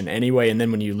regression anyway, and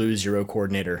then when you lose your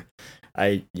coordinator,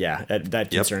 that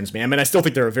concerns me. I mean, I still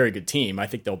think they're a very good team. I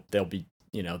think they'll be,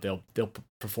 they'll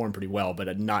perform pretty well,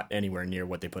 but not anywhere near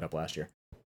what they put up last year.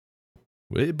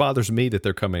 It bothers me that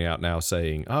they're coming out now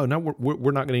saying, "Oh no,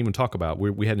 we're not going to even talk about.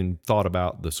 We hadn't thought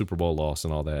about the Super Bowl loss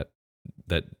and all that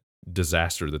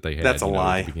disaster that they had." That's a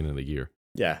lie. At the beginning of the year.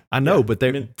 Yeah, I know, but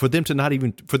for them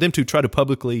to try to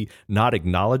publicly not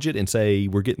acknowledge it and say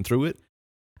we're getting through it,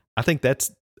 I think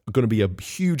that's going to be a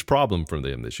huge problem for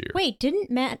them this year. Wait,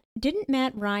 didn't Matt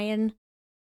Ryan?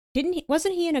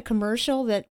 Wasn't he in a commercial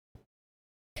that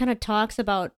kind of talks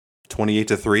about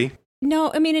 28-3?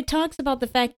 No, I mean, it talks about the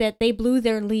fact that they blew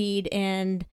their lead,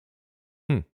 and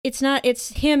it's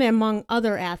him among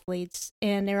other athletes,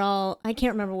 and they're all, I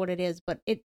can't remember what it is, but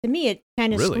to me it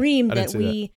kind of screamed that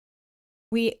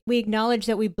we acknowledge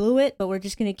that we blew it, but we're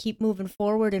just going to keep moving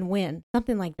forward and win.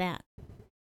 Something like that.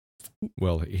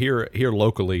 Well, here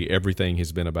locally, everything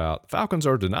has been about Falcons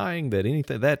are denying that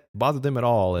anything that bothered them at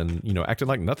all, and acting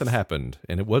like nothing happened,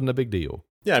 and it wasn't a big deal.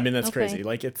 Yeah, I mean that's crazy.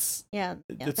 Like it's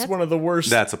one of the worst.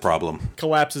 That's a problem.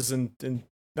 Collapses in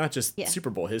not just Super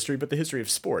Bowl history, but the history of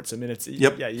sports. I mean, it's you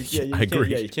I agree.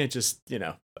 Yeah, you can't just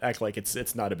act like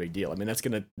it's not a big deal. I mean, that's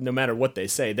gonna, no matter what they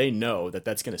say, they know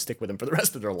that's gonna stick with them for the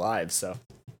rest of their lives. So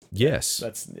yes,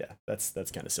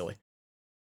 that's kind of silly.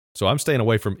 So I'm staying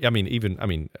away from.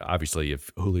 Obviously, if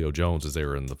Julio Jones is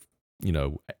there in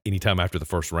the, anytime after the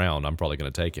first round, I'm probably going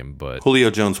to take him. But Julio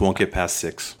Jones won't get past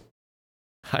 6.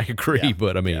 I agree,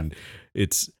 but I mean,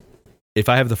 it's if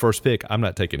I have the first pick, I'm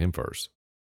not taking him first.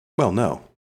 Well, no,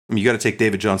 I mean you got to take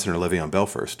David Johnson or Le'Veon Bell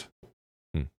first.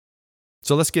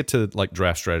 So let's get to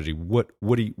draft strategy. What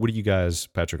do you guys,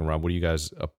 Patrick and Rob? What do you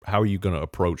guys? How are you going to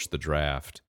approach the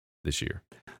draft this year?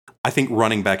 I think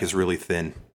running back is really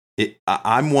thin.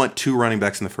 I want 2 running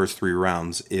backs in the first 3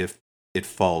 rounds if it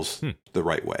falls the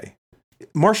right way.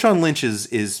 Marshawn Lynch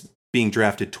is being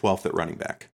drafted 12th at running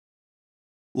back.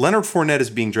 Leonard Fournette is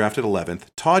being drafted 11th.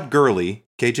 Todd Gurley,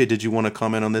 KJ, did you want to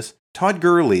comment on this? Todd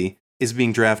Gurley is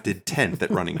being drafted 10th at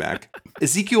running back.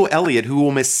 Ezekiel Elliott, who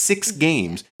will miss 6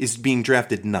 games, is being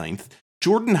drafted 9th.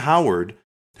 Jordan Howard,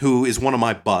 who is one of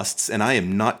my busts, and I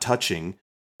am not touching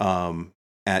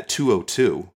at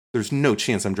 202. There's no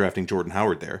chance I'm drafting Jordan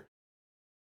Howard there.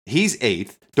 He's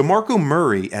 8th. DeMarco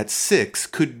Murray at 6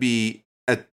 could be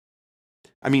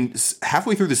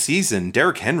halfway through the season,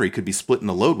 Derrick Henry could be splitting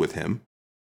the load with him.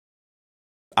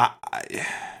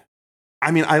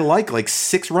 I like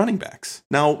 6 running backs.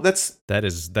 Now that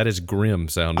is grim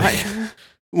sounding.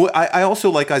 I also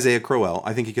like Isaiah Crowell.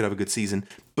 I think he could have a good season.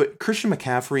 But Christian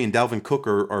McCaffrey and Dalvin Cook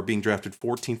are being drafted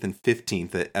 14th and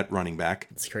 15th at running back.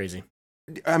 It's crazy.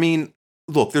 I mean,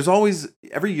 look, there's always,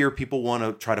 every year people want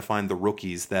to try to find the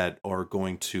rookies that are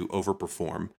going to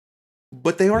overperform,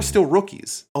 but they are still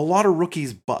rookies. A lot of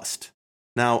rookies bust.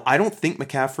 Now, I think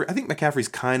McCaffrey's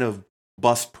kind of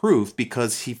bust proof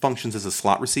because he functions as a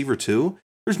slot receiver too.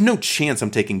 There's no chance I'm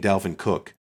taking Dalvin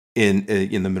Cook in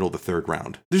the middle of the third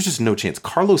round. There's just no chance.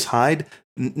 Carlos Hyde,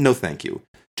 no thank you.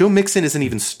 Joe Mixon isn't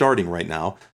even starting right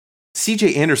now.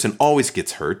 CJ Anderson always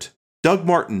gets hurt. Doug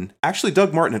Martin at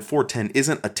 410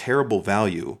 isn't a terrible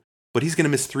value, but he's going to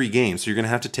miss 3 games, so you're going to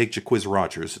have to take Jacquizz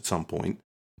Rodgers at some point.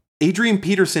 Adrian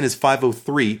Peterson is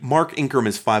 503. Mark Ingram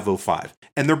is 505.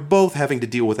 And they're both having to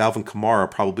deal with Alvin Kamara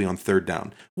probably on third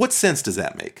down. What sense does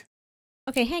that make?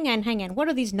 Okay, hang on. What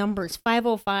are these numbers?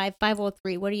 505,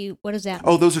 503. What does that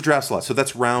mean? Oh, those are draft slots. So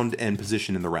that's round and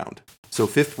position in the round. So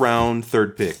 5th round,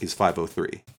 3rd pick is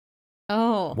 503.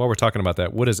 Oh. While we're talking about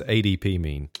that, what does ADP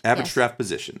mean? Average draft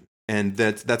position. And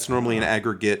that's normally an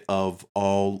aggregate of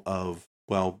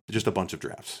just a bunch of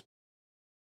drafts.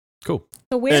 Cool.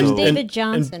 So where's David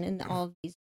Johnson in all of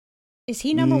these? Is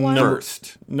he number one?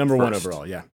 Number one overall.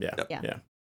 Yeah.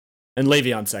 And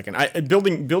Le'Veon second.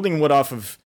 Building what off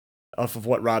of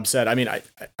what Rob said. I mean,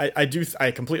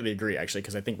 I completely agree actually,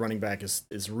 because I think running back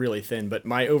is really thin. But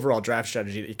my overall draft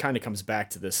strategy, it kind of comes back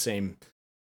to this same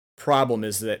problem,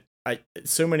 is that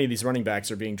so many of these running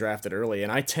backs are being drafted early,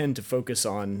 and I tend to focus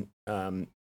on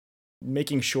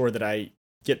making sure that I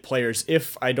get players,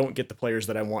 if I don't get the players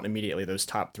that I want immediately, those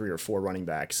top 3 or 4 running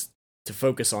backs, to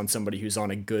focus on somebody who's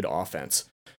on a good offense.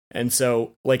 And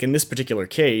so, like in this particular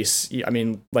case, I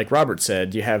mean, like Robert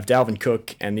said, you have Dalvin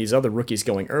Cook and these other rookies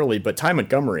going early, but Ty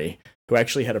Montgomery, who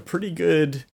actually had a pretty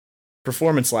good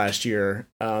performance last year,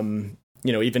 even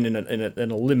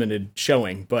in a limited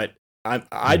showing, but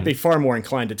I'd be far more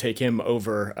inclined to take him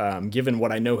over, given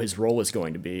what I know his role is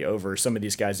going to be, over some of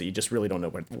these guys that you just really don't know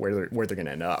where they're going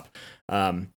to end up.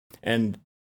 And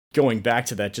going back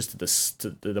to that, just to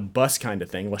the bus kind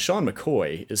of thing, LaShawn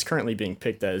McCoy is currently being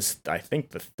picked as, I think,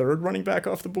 the 3rd running back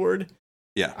off the board.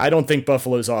 Yeah, I don't think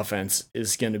Buffalo's offense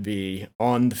is going to be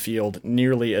on the field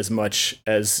nearly as much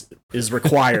as is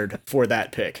required for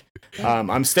that pick.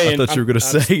 I'm staying. I thought you were going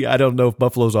to say, I don't know if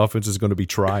Buffalo's offense is going to be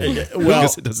trying. Well,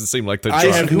 because it doesn't seem like they're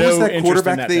trying. Who was that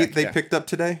quarterback they picked up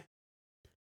today?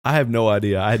 I have no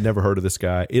idea. I had never heard of this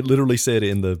guy. It literally said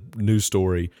in the news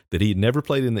story that he had never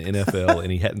played in the NFL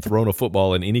and he hadn't thrown a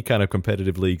football in any kind of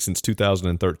competitive league since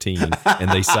 2013.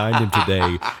 And they signed him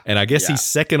today. And I guess he's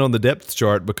second on the depth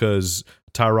chart because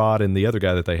Tyrod and the other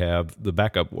guy that they have, the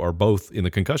backup, are both in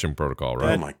the concussion protocol,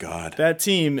 right? Oh my God. That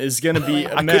team is going to be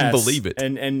a mess. I couldn't believe it.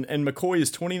 And McCoy is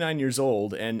 29 years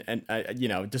old, and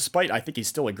despite I think he's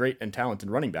still a great and talented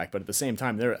running back, but at the same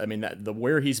time,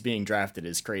 where he's being drafted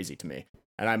is crazy to me,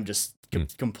 and I'm just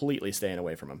completely staying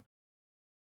away from him.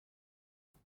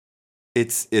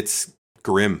 It's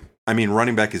grim. I mean,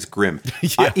 running back is grim.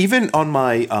 Even on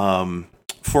my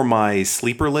for my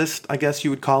sleeper list, I guess you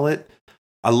would call it,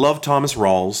 I love Thomas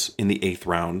Rawls in the 8th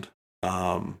round.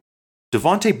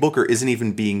 Devontae Booker isn't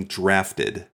even being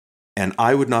drafted, and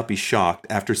I would not be shocked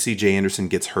after CJ Anderson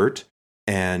gets hurt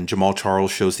and Jamal Charles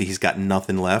shows that he's got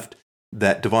nothing left,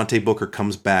 that Devontae Booker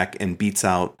comes back and beats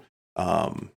out,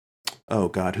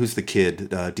 who's the kid?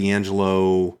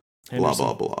 D'Angelo, Henderson.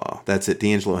 blah, blah, blah. That's it,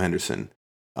 D'Angelo Henderson.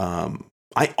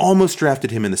 I almost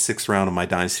drafted him in the 6th round of my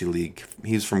Dynasty League.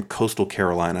 He's from Coastal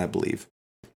Carolina, I believe.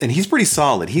 And he's pretty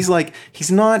solid. He's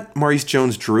not Maurice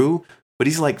Jones-Drew, but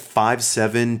he's like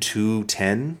 5'7",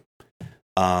 210.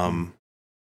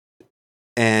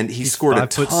 And he's scored a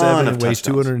ton of touchdowns. Weighs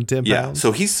 210 pounds. Yeah,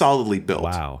 so he's solidly built.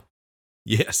 Wow.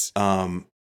 Yes. I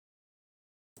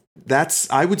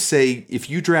would say if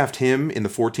you draft him in the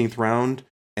 14th round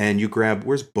and you grab,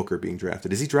 where's Booker being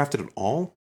drafted? Is he drafted at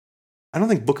all? I don't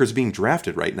think Booker's being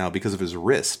drafted right now because of his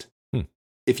wrist.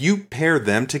 If you pair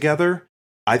them together,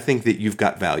 I think that you've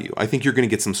got value. I think you're going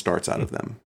to get some starts out of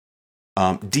them.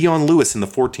 Dion Lewis in the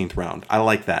 14th round. I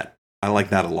like that. I like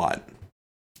that a lot.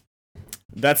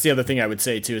 That's the other thing I would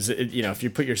say too, is if you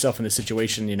put yourself in a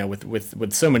situation,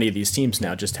 with so many of these teams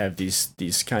now just have these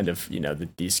kind of,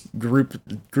 these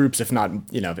groups, if not,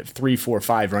 3, 4,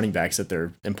 5 running backs that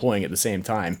they're employing at the same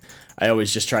time. I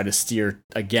always just try to steer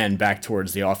again back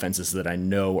towards the offenses that I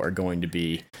know are going to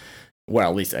be, well,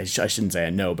 at least I shouldn't say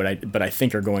I know, but I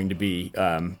think are going to be,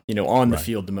 on the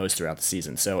field the most throughout the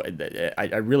season. So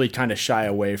I really kind of shy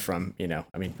away from,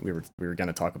 we were going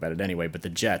to talk about it anyway, but the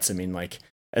Jets,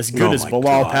 as good as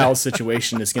Bilal Powell's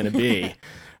situation is going to be,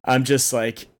 I'm just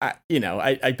like,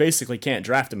 I basically can't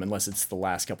draft him unless it's the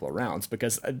last couple of rounds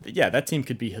because, that team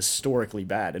could be historically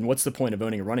bad. And what's the point of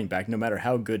owning a running back, no matter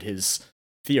how good his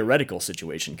theoretical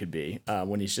situation could be,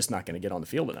 when he's just not going to get on the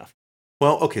field enough?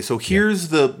 Well, okay, so here's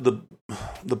the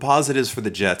positives for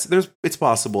the Jets. It's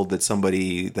possible that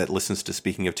somebody that listens to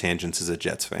Speaking of Tangents is a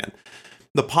Jets fan.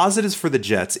 the positives for the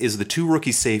Jets is the 2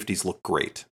 rookie safeties look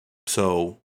great.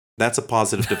 So that's a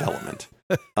positive development.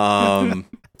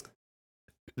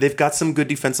 They've got some good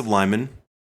defensive linemen.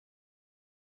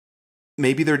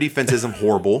 Maybe their defense isn't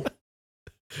horrible.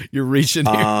 You're reaching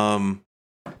here.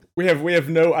 We have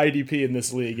no IDP in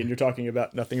this league, and you're talking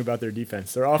about nothing about their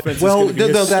defense. Their offense is Well, going to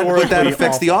be that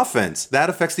affects awful. the offense. That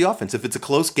affects the offense. If it's a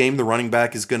close game, the running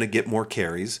back is going to get more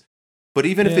carries. But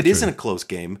even if it isn't a close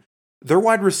game, their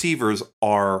wide receivers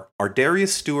are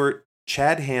Darius Stewart,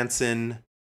 Chad Hansen,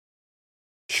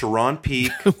 Sharon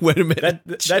Peak. Wait a minute.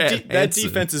 That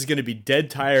defense is going to be dead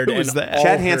tired. Who is that?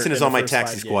 Chad Hansen is on my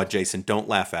taxi squad, Jason. Don't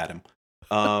laugh at him.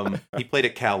 He played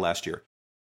at Cal last year.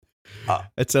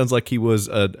 It sounds like he was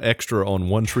an extra on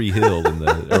One Tree Hill in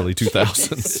the early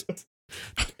 2000s.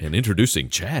 And introducing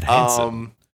Chad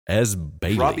Hansen as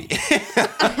Bailey. Robbie.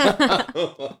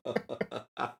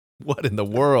 What in the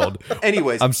world?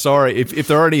 Anyways, I'm sorry. If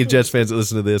there are any Jets fans that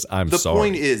listen to this, I'm sorry. The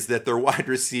point is that their wide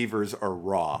receivers are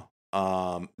raw.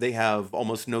 They have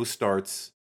almost no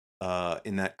starts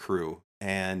in that crew,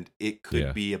 and it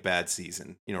could be a bad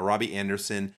season. You know, Robbie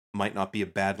Anderson might not be a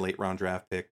bad late round draft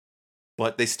pick,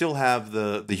 but they still have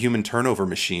the human turnover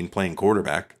machine playing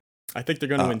quarterback. I think they're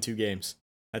going to win 2 games.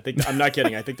 I'm not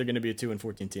kidding. I think they're going to be a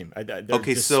 2-14 team. They're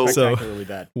just so spectacularly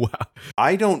bad. Wow.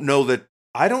 I don't know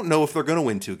if they're going to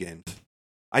win 2 games.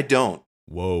 I don't.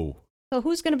 Whoa. So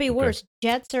who's going to be worse,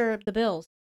 Jets or the Bills?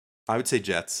 I would say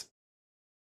Jets.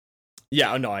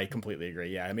 Yeah, no, I completely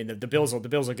agree. Yeah, I mean the Bills will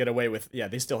get away with. Yeah,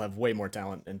 they still have way more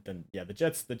talent than the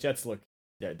Jets. The Jets look.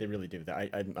 Yeah, they really do.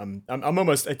 I'm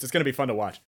almost. It's going to be fun to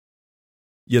watch.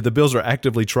 Yeah, the Bills are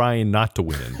actively trying not to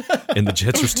win, and the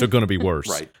Jets are still going to be worse.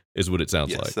 Right. Is what it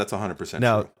sounds like. Yes, that's 100%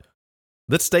 Now, true.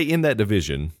 let's stay in that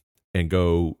division and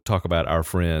go talk about our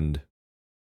friend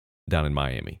down in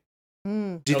Miami.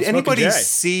 Did anybody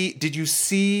see? Did you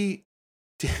see?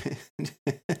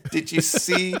 Did you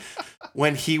see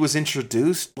when he was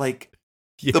introduced? Like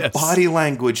the body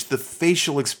language, the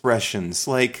facial expressions.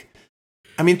 Like,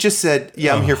 I mean, just said,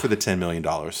 "Yeah, I'm here for the $10 million."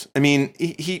 I mean,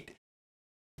 he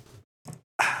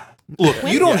look.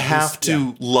 You don't have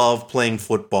to love playing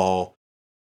football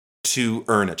to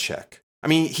earn a check. I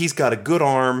mean, he's got a good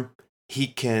arm.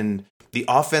 The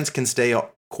offense can stay,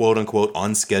 quote unquote,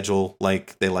 on schedule,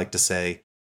 like they like to say.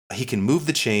 He can move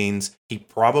the chains. He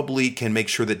probably can make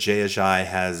sure that Jay Ajayi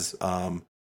has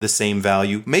the same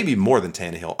value, maybe more than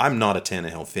Tannehill. I'm not a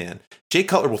Tannehill fan. Jay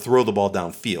Cutler will throw the ball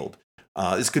downfield.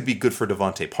 This could be good for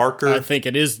Devontae Parker. I think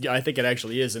it is. I think it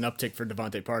actually is an uptick for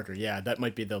Devontae Parker. Yeah, that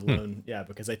might be the lone. Yeah,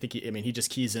 because I think he just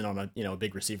keys in on a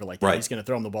big receiver like that. Right. He's going to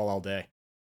throw him the ball all day.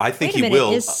 I think Wait a he minute,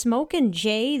 will. Is Smokin'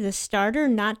 Jay the starter,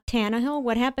 not Tannehill?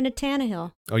 What happened to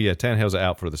Tannehill? Oh yeah, Tannehill's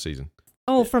out for the season.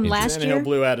 Oh, from last Tannehill year? he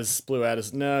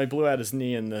blew out his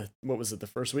knee in the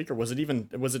first week, or was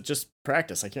it just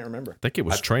practice? I can't remember. I think it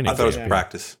was training. I thought it was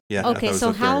practice. Yeah. Okay,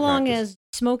 so how long has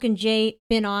Smokin' Jay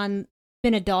been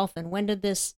a Dolphin? When did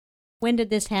this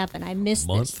happen? I missed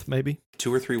month, maybe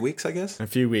 2 or 3 weeks, I guess. A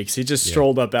few weeks. He just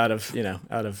strolled up out of.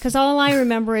 Because all I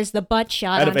remember is the butt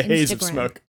shot out of on a haze Instagram. of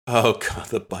smoke. Oh god,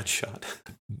 the butt shot.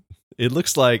 It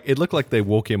looked like they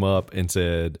woke him up and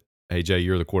said, "Hey Jay,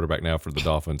 you're the quarterback now for the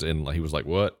Dolphins," and he was like,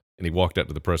 "What?" And he walked out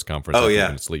to the press conference. Oh, after yeah.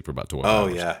 having to sleep for about 12 Oh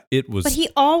hours. yeah. It was. But he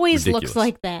always ridiculous. looks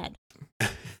like that.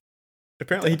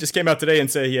 Apparently, he just came out today and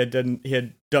said he had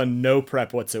done no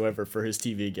prep whatsoever for his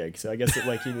TV gig. So I guess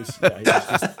he was.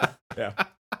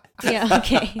 Yeah,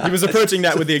 okay. He was approaching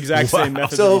that with the exact same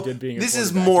method So that he did being. this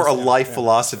is quarterback. more a Just, life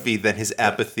philosophy than his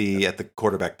apathy at the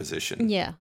quarterback position.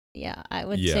 Yeah, I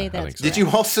would Yeah, say I that's think so. Did you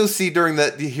also see during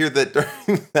that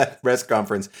during that press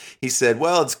conference, he said,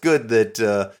 "Well, it's good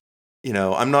that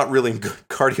I'm not really in good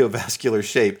cardiovascular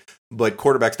shape, but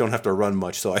quarterbacks don't have to run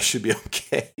much, so I should be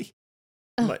okay."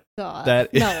 Oh, God.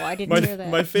 That- No, I didn't hear that.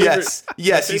 My favorite, yes, my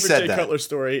he favorite said Jay that. Cutler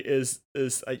story is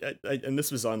I and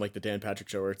this was on like the Dan Patrick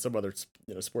Show or some other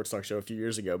sports talk show a few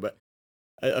years ago, but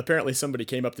apparently somebody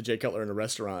came up to Jay Cutler in a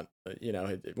restaurant,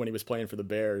 when he was playing for the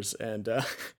Bears, and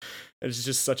it's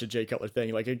just such a Jay Cutler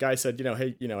thing. Like a guy said,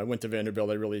 "Hey, I went to Vanderbilt.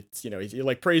 I really, he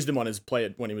like praised him on his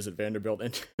play when he was at Vanderbilt."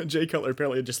 And Jay Cutler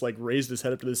apparently just like raised his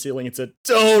head up to the ceiling and said,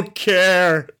 "Don't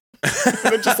care," and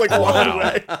then just like walked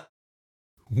away.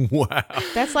 Wow.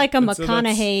 That's like a And so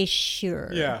McConaughey, sure.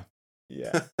 Yeah,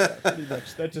 pretty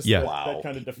much. That just Yeah. that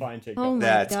kind of defined Jay Oh Cutler. my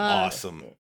That's God. awesome.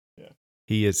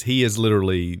 He is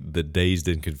literally the dazed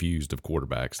and confused of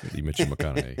quarterbacks. You mentioned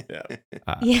McConaughey.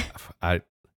 Yeah. I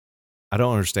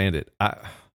don't understand it.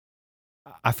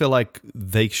 I feel like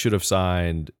they should have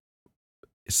signed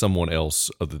someone else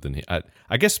other than him.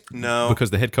 I guess No.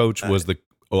 because the head coach was the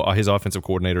his offensive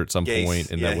coordinator at some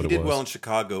point, and that what it was. He did well in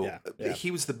Chicago. Yeah.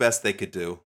 He was the best they could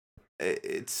do.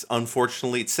 It's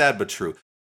unfortunately, it's sad but true.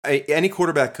 Any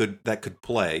quarterback that could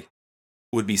play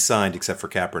would be signed except for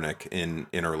Kaepernick in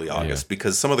early August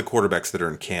because some of the quarterbacks that are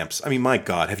in camps. I mean, my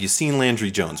God, have you seen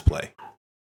Landry Jones play?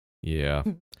 Yeah.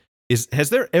 Has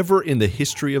there ever in the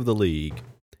history of the league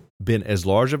been as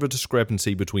large of a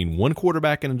discrepancy between one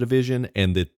quarterback in a division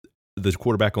and the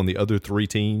quarterback on the other three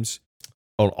teams?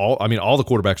 All the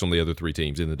quarterbacks on the other three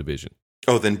teams in the division.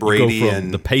 Oh, then Brady you go from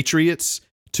and the Patriots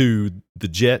to the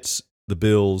Jets, the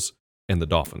Bills, and the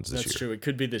Dolphins this year. That's true. It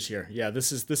could be this year. Yeah,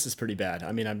 this is pretty bad.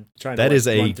 I mean, I'm trying to. That is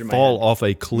a fall off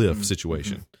a cliff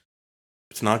situation.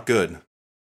 It's not good.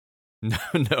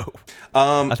 No.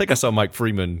 I think I saw Mike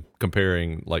Freeman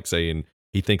comparing, like saying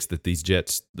he thinks that these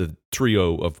Jets, the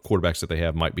trio of quarterbacks that they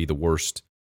have, might be the worst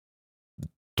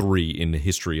three in the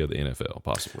history of the NFL,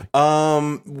 possibly.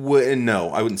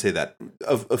 No, I wouldn't say that.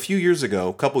 A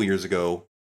couple years ago,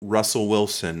 Russell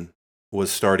Wilson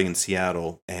was starting in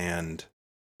Seattle, and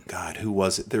God, who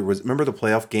was it? Remember the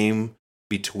playoff game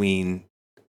between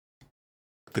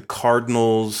the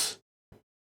Cardinals?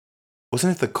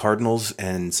 Wasn't it the Cardinals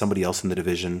and somebody else in the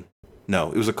division?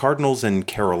 No, it was the Cardinals and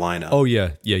Carolina. Oh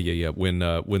yeah.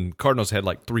 When Cardinals had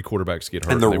like three quarterbacks get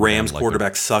hurt, and the Rams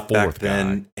quarterback sucked back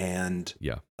then, and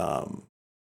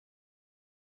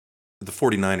the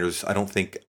 49ers. I don't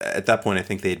think at that point. I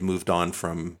think they had moved on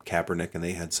from Kaepernick, and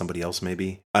they had somebody else.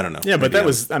 Maybe I don't know. Yeah, but that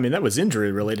was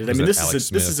injury related. I mean, this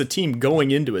is a team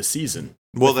going into a season.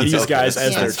 Well, that's these guys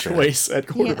as their choice at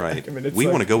quarterback. Right. I mean, we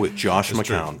want to go with Josh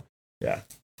McCown. Yeah.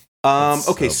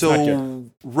 Okay, so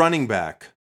running back.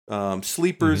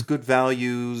 Sleepers, good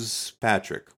values.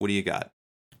 Patrick, what do you got?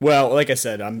 Well, like I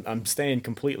said, I'm staying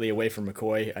completely away from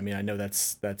McCoy. I mean, I know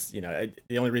that's the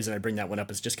only reason I bring that one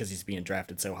up is just because he's being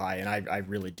drafted so high, and I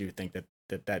really do think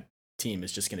that team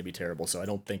is just going to be terrible. So I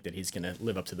don't think that he's going to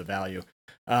live up to the value.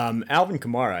 Alvin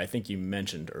Kamara, I think you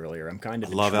mentioned earlier. I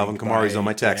love Alvin Kamara. He's on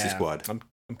my taxi squad. I'm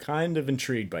kind of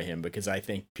intrigued by him because I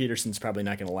think Peterson's probably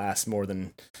not going to last more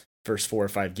than first 4 or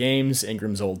 5 games.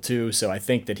 Ingram's old too, so I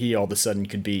think that he all of a sudden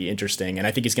could be interesting, and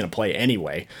I think he's going to play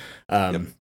anyway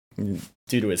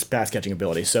due to his pass catching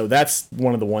ability. So that's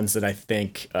one of the ones that I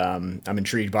think I'm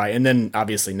intrigued by. And then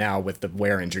obviously now with the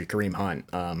Ware injury, Kareem Hunt.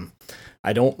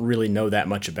 I don't really know that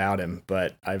much about him,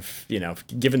 but I've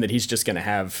given that he's just going to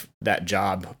have that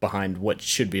job behind what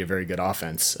should be a very good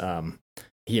offense.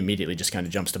 He immediately just kind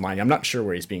of jumps to mind. I'm not sure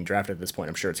where he's being drafted at this point.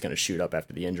 I'm sure it's going to shoot up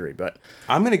after the injury, but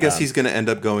I'm going to guess he's going to end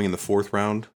up going in the 4th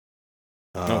round.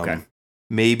 Okay.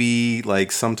 Maybe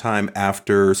like sometime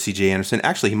after CJ Anderson.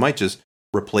 Actually, he might just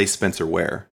replace Spencer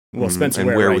Ware. Well, Spencer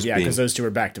Ware, right? Yeah, because those two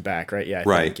are back to back, right? Yeah.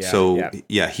 Right.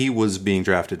 He was being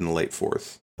drafted in the late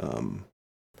 4th.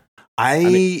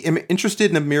 I am interested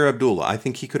in Amir Abdullah. I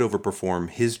think he could overperform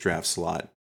his draft slot.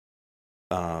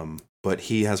 But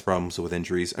he has problems with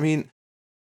injuries. I mean,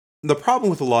 the problem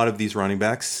with a lot of these running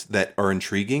backs that are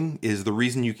intriguing is the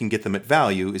reason you can get them at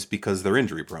value is because they're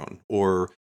injury prone or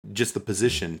just the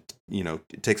position,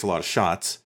 it takes a lot of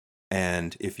shots.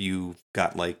 And if you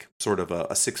got like sort of a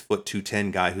 6'2",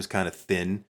 210 guy who's kind of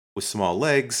thin with small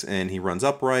legs and he runs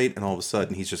upright and all of a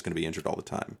sudden he's just going to be injured all the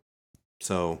time.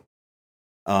 So,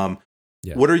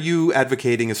 what are you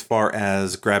advocating as far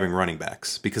as grabbing running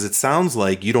backs? Because it sounds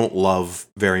like you don't love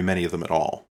very many of them at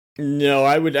all. No,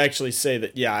 I would actually say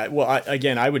that,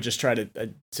 I would just try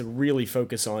to really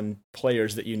focus on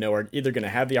players that are either going to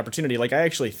have the opportunity. Like, I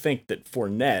actually think that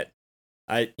Fournette,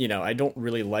 I don't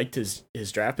really like his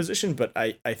draft position, but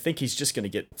I think he's just going to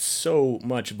get so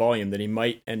much volume that he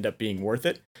might end up being worth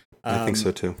it. I think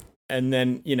so too. And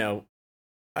then,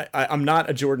 I'm not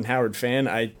a Jordan Howard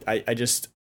fan.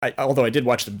 Although I did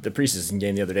watch the preseason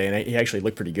game the other day, and he actually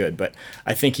looked pretty good, but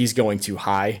I think he's going too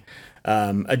high.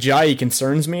 Ajayi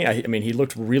concerns me. I mean, he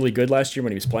looked really good last year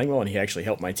when he was playing well, and he actually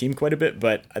helped my team quite a bit,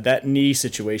 but that knee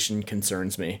situation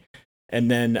concerns me.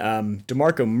 And then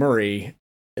DeMarco Murray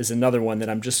is another one that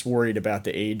I'm just worried about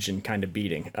the age and kind of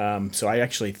beating. So I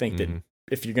actually think that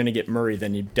if you're going to get Murray,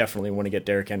 then you definitely want to get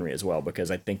Derrick Henry as well,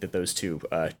 because I think that those two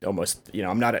almost,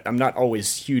 I'm not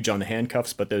always huge on the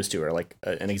handcuffs, but those two are like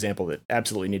an example that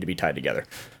absolutely need to be tied together.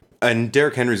 And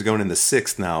Derrick Henry's going in the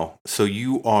 6th now, so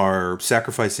you are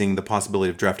sacrificing the possibility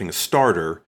of drafting a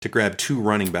starter to grab 2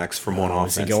 running backs from one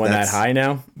offense. Is he going that high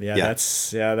now?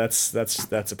 That's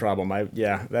a problem.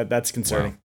 That's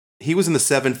concerning. Wow. He was in the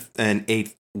 7th and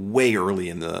 8th way early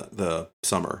in the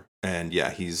summer, and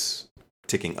he's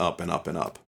ticking up and up and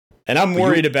up. And I'm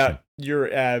worried about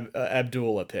your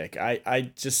Abdullah pick.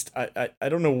 I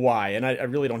don't know why, and I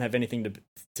really don't have anything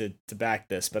to back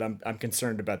this, but I'm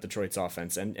concerned about Detroit's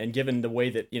offense, and given the way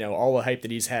that all the hype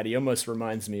that he's had, he almost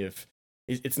reminds me of.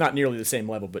 It's not nearly the same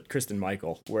level, but Christian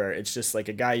Michael, where it's just like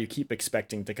a guy you keep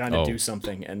expecting to kind of do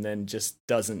something and then just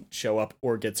doesn't show up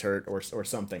or gets hurt or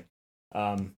something.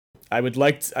 I would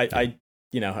like to,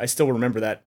 I still remember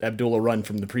that Abdullah run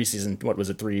from the preseason. What was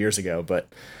it, 3 years ago? But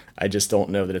I just don't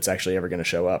know that it's actually ever going to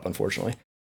show up, unfortunately.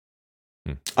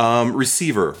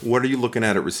 Receiver. What are you looking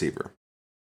at receiver?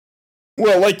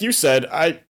 Well, like you said,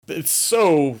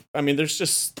 there's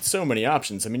just so many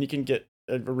options. I mean, you can get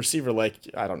a receiver like,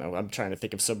 I don't know, I'm trying to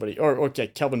think of somebody, or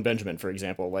Kelvin Benjamin, for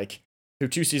example, who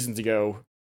 2 seasons ago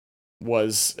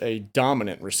was a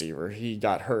dominant receiver. He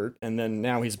got hurt, and then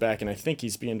now he's back, and I think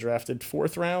he's being drafted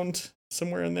 4th round,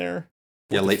 somewhere in there.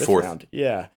 Yeah, late 4th round.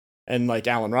 Yeah, and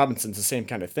Allen Robinson's the same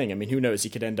kind of thing. I mean, who knows? He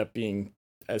could end up being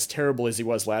as terrible as he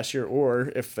was last year,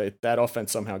 or if that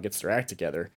offense somehow gets their act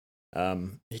together,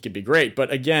 he could be great. But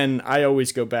again, I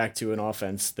always go back to an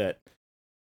offense that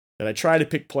I try to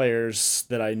pick players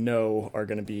that I know are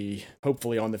going to be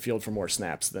hopefully on the field for more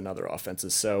snaps than other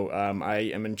offenses. So I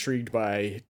am intrigued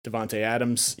by Davante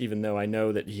Adams, even though I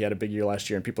know that he had a big year last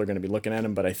year and people are going to be looking at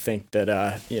him. But I think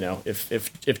that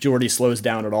if Jordy slows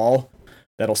down at all,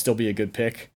 that'll still be a good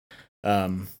pick.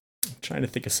 I'm trying to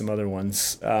think of some other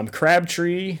ones.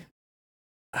 Crabtree,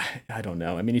 I don't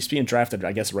know. I mean, he's being drafted,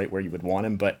 I guess, right where you would want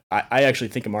him. But I actually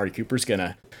think Amari Cooper's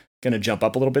gonna jump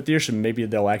up a little bit there, so maybe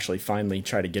they'll actually finally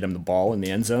try to get him the ball in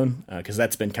the end zone, because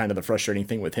that's been kind of the frustrating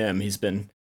thing with him. He's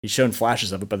shown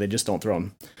flashes of it, but they just don't throw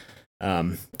him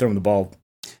the ball.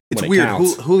 It's weird.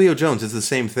 Julio Jones is the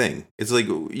same thing. It's like,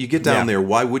 you get down there,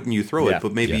 why wouldn't you throw it?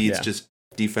 But maybe it's just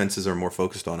defenses are more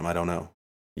focused on him. I don't know.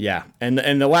 Yeah, and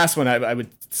the last one I would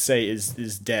say is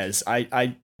Dez.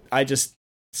 I just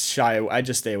stay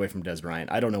away from Dez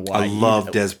Bryant. I don't know why. I love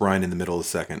Dez Bryant in the middle of the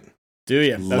second. Do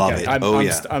you? Love it.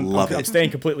 I'm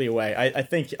staying completely away. I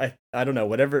think I don't know.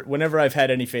 Whenever I've had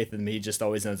any faith in him, he just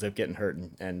always ends up getting hurt,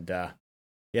 and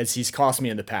yes, he's cost me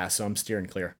in the past, so I'm steering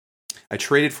clear. I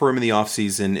traded for him in the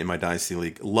offseason in my Dynasty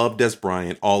League. Love Dez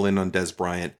Bryant, all in on Dez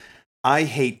Bryant. I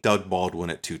hate Doug Baldwin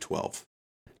at 212.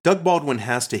 Doug Baldwin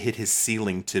has to hit his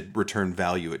ceiling to return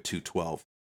value at 212.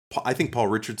 I think Paul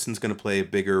Richardson's going to play a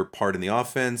bigger part in the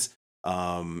offense.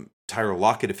 Tyler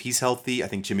Lockett, if he's healthy, I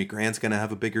think Jimmy Grant's going to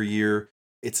have a bigger year.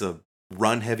 It's a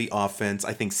run-heavy offense.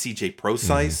 I think CJ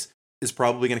Prosise is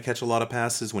probably going to catch a lot of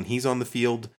passes when he's on the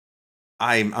field.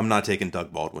 I'm not taking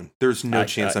Doug Baldwin. There's no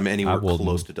chance I'm anywhere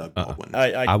close to Doug Baldwin.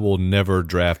 I will never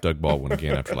draft Doug Baldwin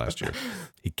again after last year.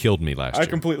 He killed me last year. I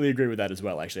completely agree with that as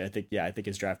well, actually. I think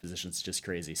his draft position is just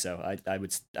crazy. So I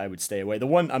would stay away. The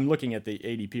one I'm looking at the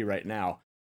ADP right now,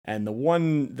 and the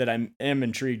one that I am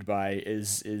intrigued by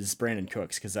is Brandon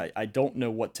Cooks, because I don't know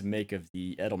what to make of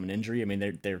the Edelman injury. I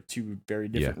mean, they're 2 very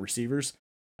different receivers.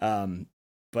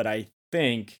 But I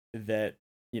think that,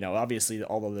 obviously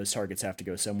all of those targets have to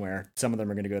go somewhere. Some of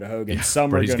them are going to go to Hogan. He's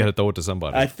got to throw it to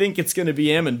somebody. I think it's going to be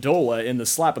Amendola in the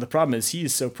slot, but the problem is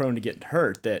he's so prone to getting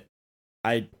hurt that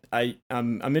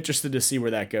I'm interested to see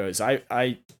where that goes.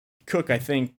 Cooks,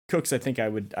 I think I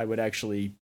would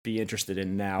actually be interested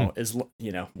in now. Is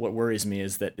what worries me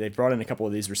is that they've brought in a couple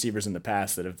of these receivers in the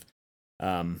past that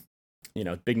have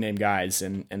big name guys,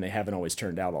 and they haven't always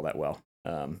turned out all that well.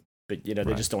 But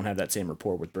they just don't have that same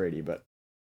rapport with Brady. But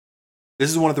this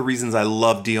is one of the reasons I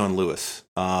love Dion Lewis.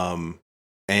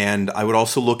 And I would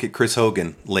also look at Chris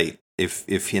Hogan late,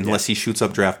 unless he shoots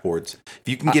up draft boards. If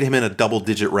you can get him in a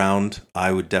double-digit round,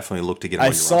 I would definitely look to get him on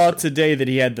your roster. I saw today that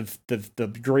he had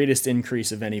the greatest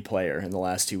increase of any player in the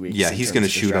last 2 weeks. Yeah, he's going to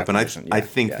shoot up, and I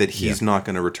think that he's not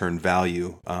going to return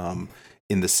value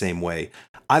in the same way.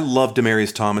 I love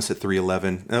Demaryius Thomas at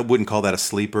 311. I wouldn't call that a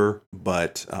sleeper,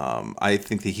 but I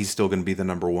think that he's still going to be the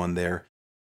number one there.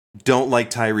 Don't like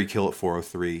Tyreek Hill at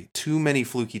 403. Too many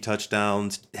fluky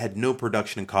touchdowns. Had no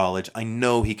production in college. I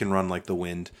know he can run like the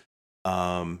wind.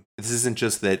 This isn't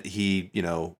just that he,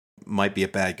 might be a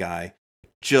bad guy.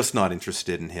 Just not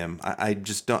interested in him. I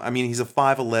just don't. I mean, he's a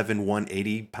 5'11",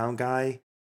 180-pound guy.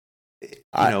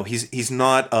 He's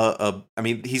not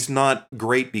he's not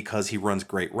great because he runs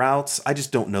great routes. I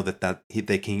just don't know that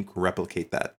they can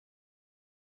replicate that.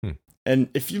 And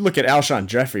if you look at Alshon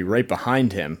Jeffrey right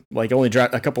behind him, only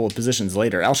a couple of positions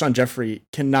later, Alshon Jeffrey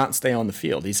cannot stay on the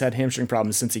field. He's had hamstring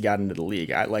problems since he got into the league.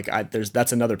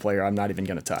 That's another player I'm not even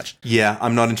going to touch. Yeah,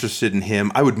 I'm not interested in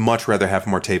him. I would much rather have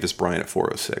Martavis Bryant at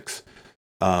 406.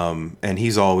 And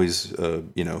he's always,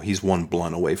 he's one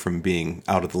blunt away from being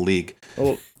out of the league.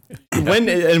 Well,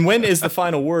 When is the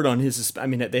final word on his? I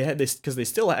mean, they had this because they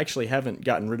still actually haven't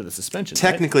gotten rid of the suspension.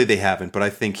 Technically, right? They haven't, but I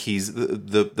think he's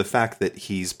the fact that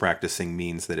he's practicing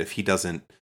means that if he doesn't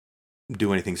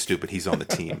do anything stupid, he's on the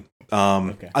team.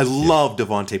 Okay. I love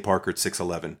Devontae Parker at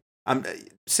 6'11". I'm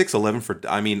 6'11" for.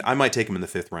 I mean, I might take him in the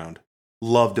 5th round.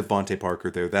 Love Devontae Parker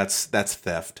there. That's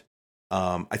theft.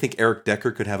 I think Eric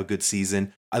Decker could have a good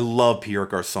season. I love Pierre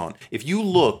Garçon. If you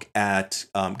look at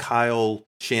Kyle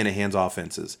Shanahan's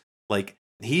offenses, like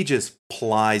he just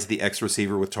plies the X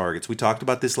receiver with targets. We talked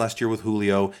about this last year with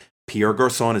Julio. Pierre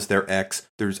Garçon is their X.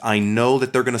 I know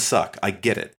that they're going to suck. I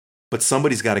get it. But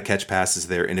somebody's got to catch passes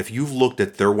there. And if you've looked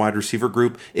at their wide receiver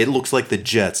group, it looks like the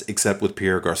Jets, except with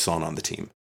Pierre Garçon on the team.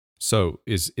 So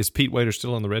is Pete Waiter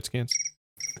still on the Redskins?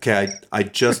 Okay, I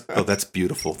just that's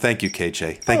beautiful. Thank you,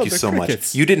 KJ. Thank you so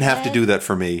crickets. much. You didn't have to do that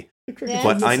for me,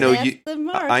 but I know you.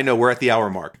 I know we're at the hour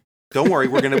mark. Don't worry,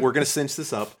 we're gonna cinch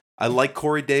this up. I like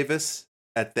Corey Davis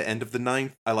at the end of the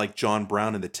 9th. I like John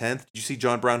Brown in the 10th. Did you see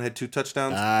John Brown had 2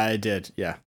 touchdowns? I did.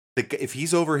 Yeah. If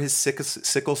he's over his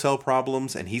sickle cell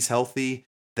problems and he's healthy,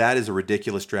 that is a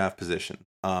ridiculous draft position.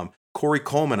 Corey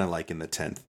Coleman I like in the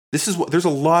 10th. There's a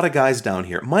lot of guys down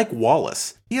here. Mike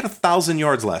Wallace, he had 1,000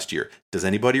 yards last year. Does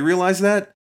anybody realize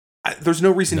that? There's no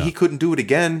reason he couldn't do it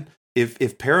again. If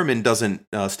Perriman doesn't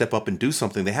step up and do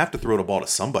something, they have to throw the ball to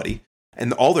somebody.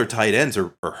 And all their tight ends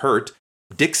are hurt.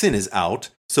 Dixon is out,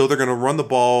 so they're going to run the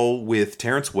ball with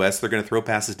Terrence West. They're going to throw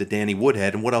passes to Danny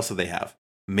Woodhead. And what else do they have?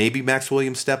 Maybe Max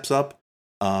Williams steps up.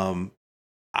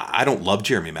 I don't love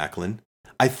Jeremy Maclin.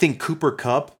 I think Cooper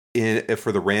Kupp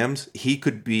for the Rams, he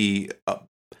could be.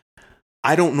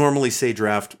 I don't normally say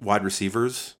draft wide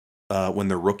receivers when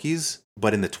they're rookies,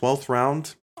 but in the 12th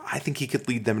round, I think he could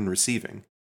lead them in receiving.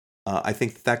 I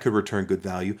think that could return good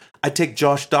value. I'd take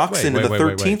Josh Doxson in the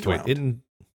 13th round.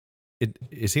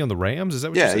 Is he on the Rams? Is that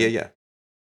what you said? Yeah.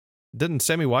 Doesn't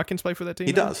Sammy Watkins play for that team?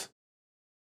 He does.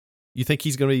 You think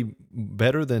he's going to be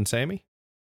better than Sammy?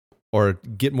 Or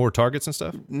get more targets and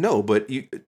stuff? No, but you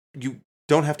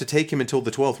don't have to take him until the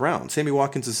 12th round. Sammy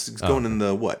Watkins is going in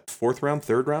the, 4th round,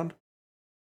 3rd round?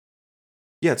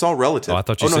 Yeah, it's all relative. Oh, I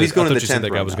thought you said, he's going in the 10th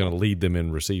that guy was going to lead them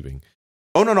in receiving.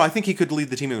 Oh, no, I think he could lead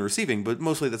the team in the receiving, but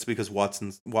mostly that's because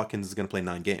Watkins is going to play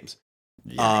 9 games.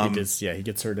 Yeah, he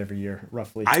gets hurt every year,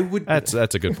 roughly. That's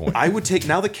a good point. I would take,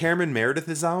 now that Cameron Meredith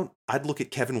is out, I'd look at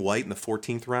Kevin White in the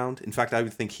 14th round. In fact, I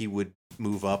would think he would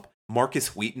move up.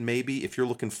 Marcus Wheaton, maybe, if you're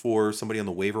looking for somebody on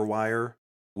the waiver wire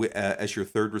as your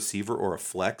 3rd receiver or a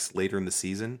flex later in the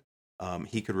season,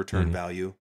 he could return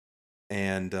value.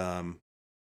 And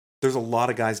there's a lot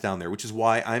of guys down there, which is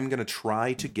why I'm going to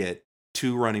try to get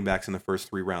 2 running backs in the first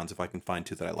 3 rounds if I can find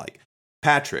 2 that I like.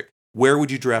 Patrick, where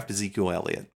would you draft Ezekiel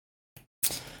Elliott?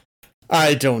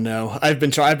 I don't know. I've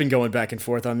been going back and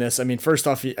forth on this. I mean, first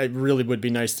off, it really would be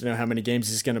nice to know how many games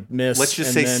he's going to miss. Let's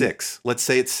just say 6. Let's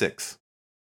say it's 6.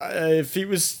 If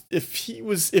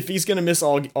he's going to miss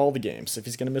all the games, if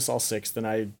he's going to miss all 6, then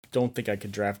I don't think I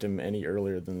could draft him any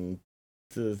earlier than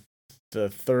the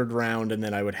 3rd round, and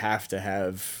then I would have to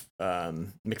have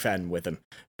McFadden with him.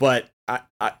 But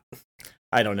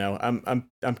I don't know.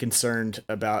 I'm concerned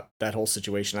about that whole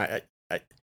situation.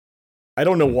 I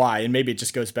don't know why, and maybe it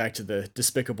just goes back to the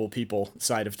despicable people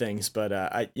side of things. But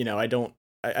I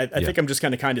think I'm just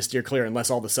kind of steer clear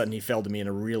unless all of a sudden he fell to me in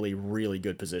a really, really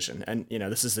good position. And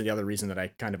this is the other reason that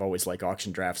I kind of always like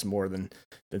auction drafts more than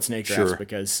snake drafts,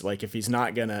 because like if he's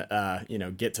not gonna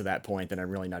get to that point, then I'm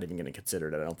really not even gonna consider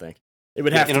it. I don't think it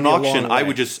would have to in be an auction.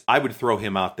 I would throw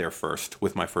him out there first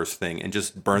with my first thing and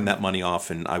just burn that money off,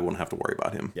 and I won't have to worry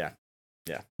about him.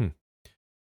 Yeah.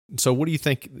 So what do you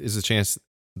think is the chance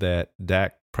that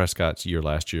Dak Prescott's year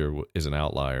last year is an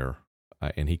outlier,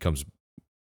 and he comes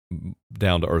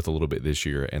down to earth a little bit this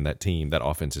year, and that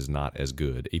offense is not as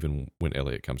good even when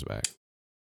Elliott comes back?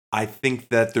 I think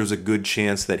that there's a good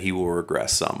chance that he will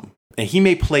regress some, and he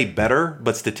may play better,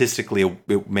 but statistically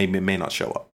it may not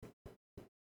show up.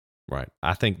 Right.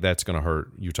 I think that's going to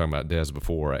hurt. You were talking about Dez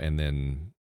before, and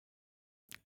then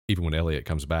even when Elliott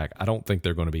comes back, I don't think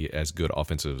they're going to be as good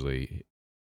offensively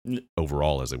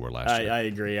overall as they were last year. I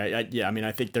agree.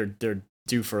 I think they're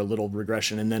due for a little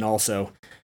regression, and then also,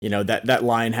 that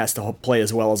line has to play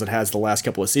as well as it has the last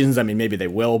couple of seasons. I mean, maybe they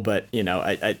will, but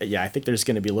I think there's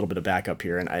going to be a little bit of backup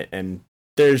here, and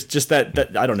there's just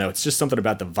that I don't know. It's just something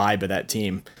about the vibe of that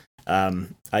team.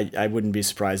 I wouldn't be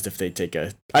surprised if they take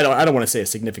I don't want to say a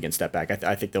significant step back.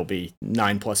 I think they'll be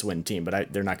 9+ win team,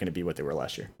 but they're not going to be what they were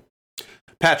last year.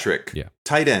 Patrick,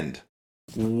 tight end.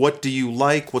 What do you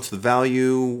like? What's the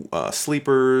value?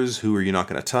 Sleepers? Who are you not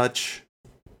going to touch?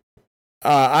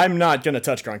 I'm not going to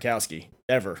touch Gronkowski.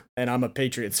 ever. And I'm a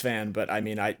Patriots fan, but I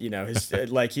mean,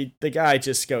 the guy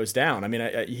just goes down. I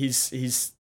mean,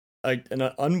 he's an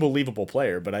unbelievable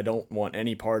player, but I don't want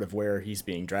any part of where he's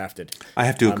being drafted. I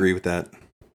have to agree with that.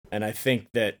 And I think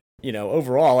that,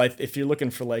 overall, if you're looking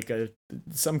for like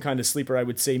some kind of sleeper, I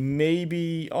would say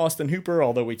maybe Austin Hooper,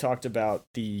 although we talked about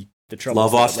the trouble.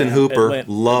 Love Austin Hooper.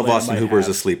 Love Austin Hooper as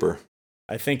a sleeper.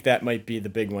 I think that might be the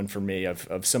big one for me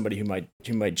of somebody who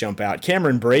might jump out.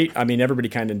 Cameron Brate, I mean, everybody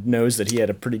kind of knows that he had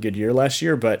a pretty good year last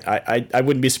year, but I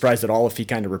wouldn't be surprised at all if he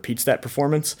kind of repeats that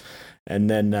performance. And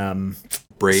then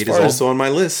Brate is also on my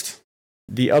list.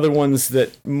 The other ones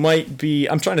that might be,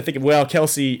 I'm trying to think of,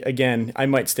 Kelsey, again, I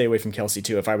might stay away from Kelsey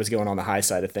too if I was going on the high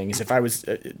side of things. If I was,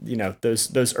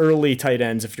 those early tight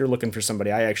ends, if you're looking for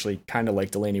somebody, I actually kind of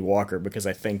like Delaney Walker because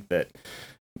I think that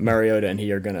Mariota and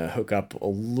he are going to hook up a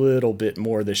little bit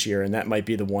more this year, and that might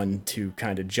be the one to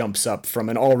kind of jumps up from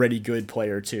an already good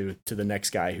player to the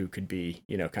next guy who could be,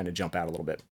 kind of jump out a little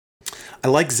bit. I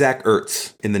like Zach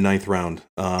Ertz in the 9th round.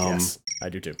 Yes, I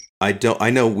do too. I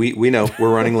know. We know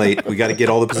we're running late. We got to get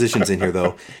all the positions in here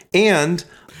though. And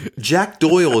Jack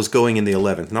Doyle is going in the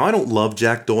 11th. Now I don't love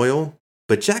Jack Doyle,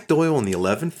 but Jack Doyle in the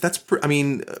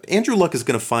 11th. Andrew Luck is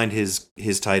going to find his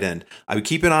tight end. I would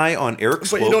keep an eye on Eric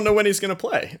Swope. But you don't know when he's going to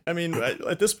play. I mean,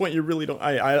 at this point, you really don't.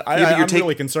 I'm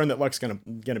really concerned that Luck's going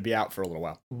to be out for a little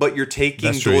while. But you're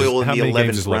taking Doyle in the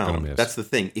 11th round. That's the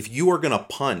thing. If you are going to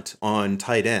punt on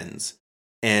tight ends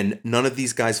and none of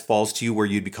these guys falls to you where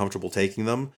you'd be comfortable taking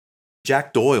them,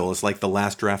 Jack Doyle is like the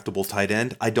last draftable tight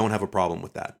end. I don't have a problem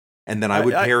with that. And then I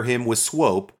would pair him with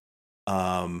Swope.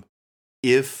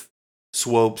 If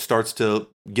Swope starts to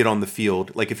get on the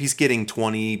field, like if he's getting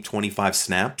 20, 25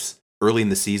 snaps early in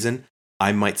the season,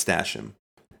 I might stash him.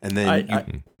 And then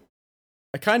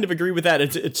I kind of agree with that.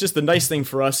 It's just the nice thing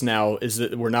for us now is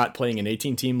that we're not playing an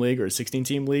 18-team league or a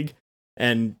 16-team league.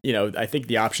 And, I think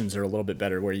the options are a little bit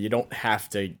better where you don't have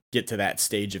to get to that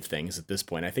stage of things at this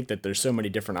point. I think that there's so many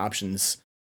different options,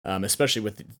 especially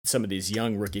with some of these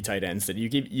young rookie tight ends that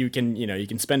you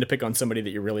can spend a pick on somebody that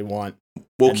you really want.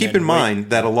 Well, keep in mind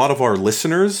that a lot of our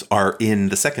listeners are in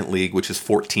the second league, which is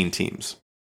 14 teams.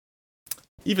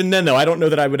 Even then, though, I don't know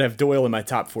that I would have Doyle in my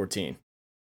top 14.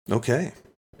 Okay.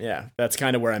 Yeah, that's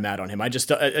kind of where I'm at on him. I just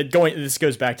this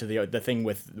goes back to the thing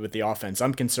with the offense.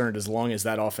 I'm concerned as long as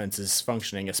that offense is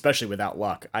functioning, especially without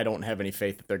Luck. I don't have any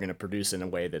faith that they're going to produce in a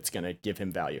way that's going to give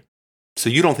him value. So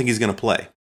you don't think he's going to play?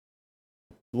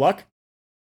 Luck?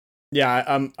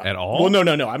 Yeah, at all? Well,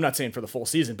 no. I'm not saying for the full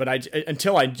season, but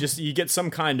until you get some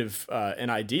kind of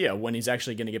an idea when he's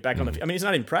actually going to get back on the field. I mean, he's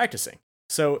not even practicing.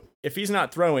 So if he's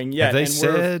not throwing yet,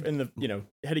 we're in the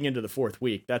heading into the 4th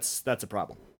week, that's a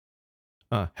problem.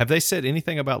 Have they said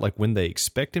anything about like when they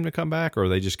expect him to come back, or are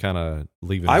they just kind of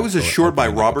leaving? I was assured by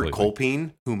Robert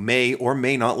Colpine, who may or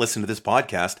may not listen to this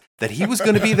podcast, that he was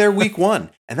going to be there week 1,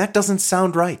 and that doesn't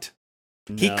sound right.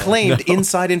 He claimed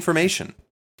inside information.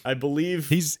 I believe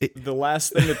the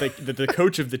last thing that the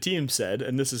coach of the team said,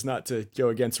 and this is not to go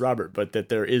against Robert, but that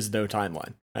there is no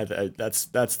timeline. That's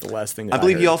the last thing that I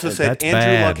believe heard. He also said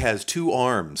Andrew Luck has 2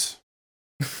 arms.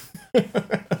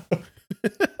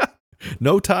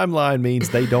 No timeline means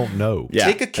they don't know. Yeah.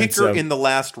 Take a kicker in the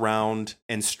last round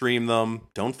and stream them.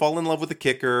 Don't fall in love with a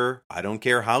kicker. I don't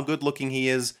care how good looking he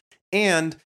is.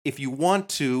 And if you want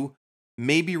to,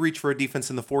 maybe reach for a defense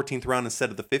in the 14th round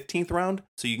instead of the 15th round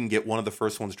so you can get one of the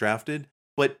first ones drafted.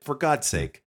 But for God's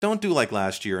sake, don't do like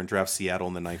last year and draft Seattle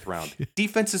in the 9th round.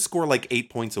 Defenses score like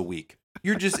 8 points a week.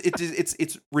 You're just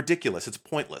it's ridiculous. It's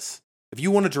pointless. If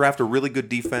you want to draft a really good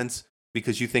defense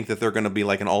because you think that they're going to be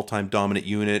like an all-time dominant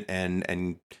unit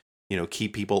and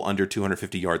keep people under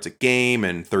 250 yards a game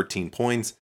and 13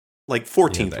 points, like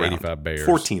 14th round. 85 Bears.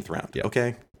 14th round,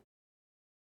 okay?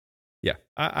 Yeah,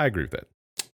 I agree with that.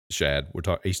 Shad,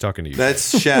 he's talking to you.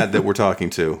 That's Shad that we're talking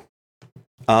to.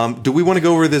 Do we want to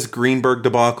go over this Greenberg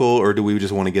debacle, or do we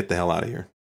just want to get the hell out of here?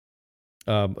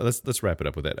 Let's wrap it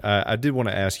up with that. I did want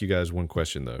to ask you guys one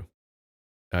question, though.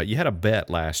 You had a bet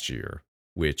last year,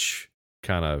 which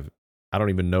kind of, I don't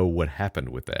even know what happened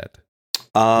with that.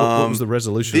 What was the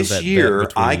resolution of that this year?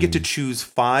 Bet I get to choose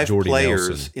 5 Jordy players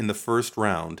Nelson in the first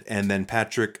round, and then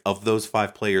Patrick, of those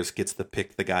 5 players, gets to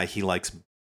pick the guy he likes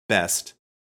best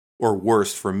or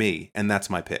worst for me, and that's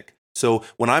my pick. So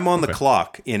when I'm on the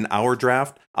clock in our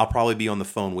draft, I'll probably be on the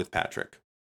phone with Patrick,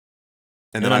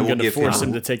 and then I'm going to force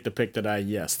him to take the pick that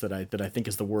I think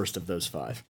is the worst of those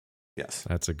 5. Yes,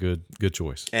 that's a good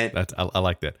choice. And I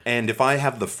like that. And if I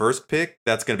have the first pick,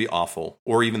 that's going to be awful,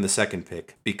 or even the second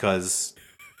pick, because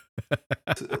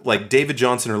like David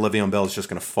Johnson or Le'Veon Bell is just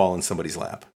going to fall in somebody's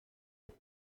lap.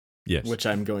 Yes. Which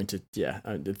I'm going to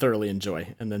thoroughly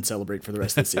enjoy and then celebrate for the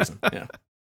rest of the season. Yeah.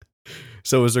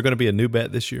 So is there going to be a new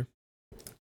bet this year?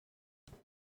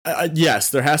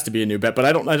 Yes, there has to be a new bet, but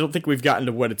I don't think we've gotten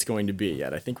to what it's going to be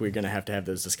yet. I think we're going to have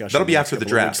those discussions. That'll be after the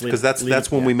draft, because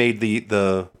that's when we made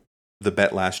the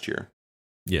bet last year.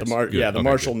 Yes. The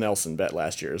Marshall Nelson bet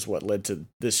last year is what led to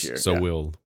this year. So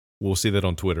we'll see that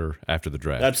on Twitter after the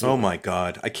draft. Absolutely. Oh my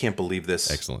God, I can't believe this.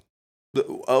 Excellent.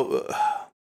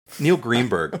 Neil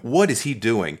Greenberg, what is he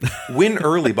doing? Win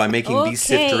early by making these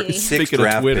six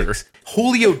draft picks.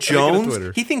 Julio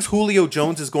Jones, he thinks Julio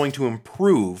Jones is going to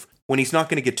improve when he's not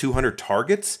going to get 200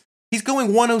 targets. He's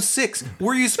going 106.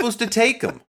 Where are you supposed to take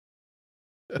him?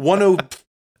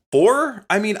 104?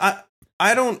 I mean,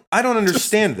 I don't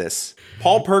understand this.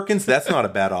 Paul Perkins, that's not a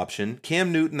bad option.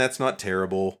 Cam Newton, that's not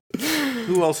terrible.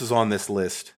 Who else is on this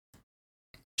list?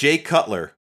 Jay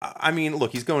Cutler. I mean,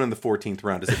 look, he's going in the 14th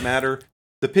round. Does it matter?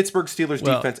 The Pittsburgh Steelers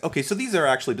defense. Okay, so these are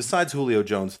actually, besides Julio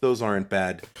Jones, those aren't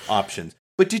bad options.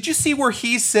 But did you see where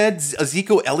he said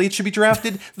Ezekiel Elliott should be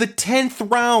drafted? The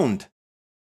 10th round.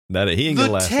 He ain't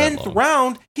gonna last that long. The 10th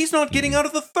round, he's not getting out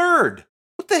of the 3rd.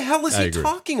 What the hell is he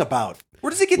talking about?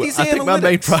 Where does he get these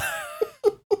analytics?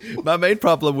 My main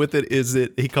problem with it is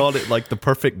that he called it like the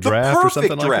perfect draft or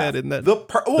something like that, isn't that? The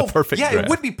perfect draft. Yeah, it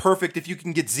would be perfect if you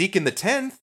can get Zeke in the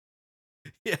 10th.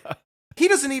 Yeah. He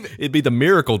doesn't even... It'd be the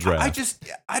miracle draft.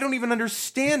 I don't even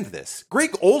understand this.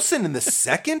 Greg Olsen in the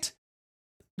 2nd?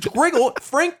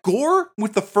 Frank Gore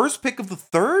with the 1st pick of the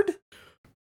 3rd?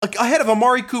 Ahead of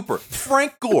Amari Cooper.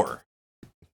 Frank Gore.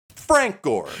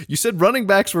 You said running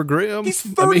backs were grim. He's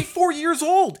 34 years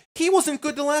old. He wasn't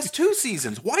good the last 2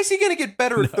 seasons. Why is he going to get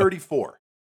better at 34?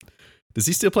 Does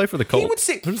he still play for the Colts? He would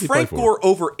say Frank Gore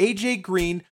over A.J.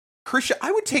 Green. Christian,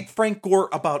 I would take Frank Gore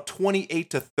about 28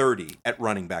 to 30 at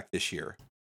running back this year.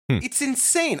 It's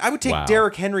insane. I would take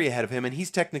Derrick Henry ahead of him, and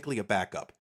he's technically a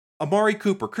backup. Amari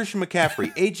Cooper, Christian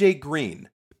McCaffrey, A.J. Green.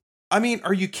 I mean,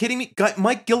 are you kidding me?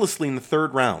 Mike Gillislee in the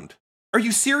 3rd round. Are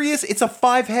you serious? It's a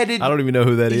 5-headed... I don't even know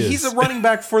who that is. He's a running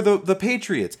back for the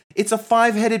Patriots. It's a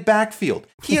 5-headed backfield.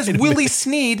 He has Willie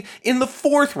Snead in the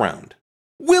 4th round.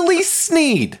 Willie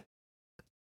Snead!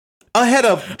 Ahead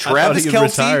of Travis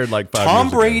Kelce, Tom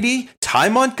Brady, Ty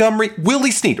Montgomery,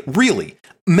 Willie Snead. Really?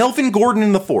 Melvin Gordon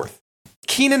in the 4th.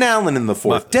 Keenan Allen in the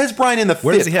 4th. Des Bryant in the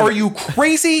 5th. Are you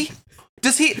crazy?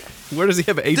 Where does he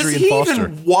have Adrian Foster? Does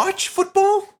he even watch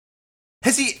football?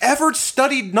 Has he ever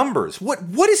studied numbers?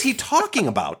 What is he talking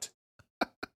about?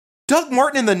 Doug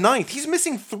Martin in the 9th. He's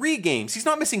missing 3 games. He's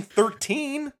not missing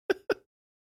 13.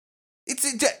 It's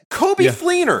Coby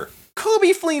Fleener.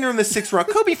 Coby Fleener in the 6th round.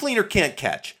 Coby Fleener can't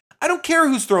catch. I don't care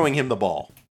who's throwing him the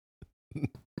ball.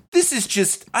 This is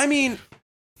just, I mean,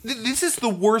 this is the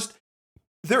worst.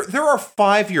 There are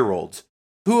 5-year-olds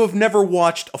who have never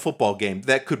watched a football game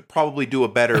that could probably do a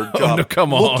better job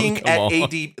looking at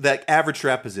that average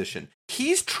draft position.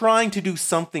 He's trying to do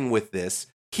something with this.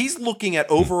 He's looking at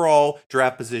overall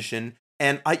draft position,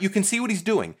 and you can see what he's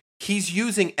doing. He's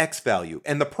using X value.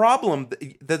 And the problem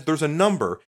that there's a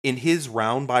number in his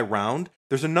round by round.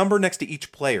 There's a number next to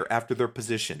each player after their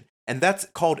position. And that's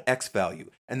called X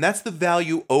value. And that's the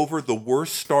value over the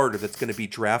worst starter that's going to be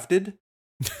drafted,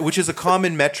 which is a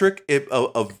common metric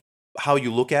of how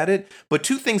you look at it. But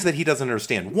 2 things that he doesn't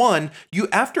understand. 1,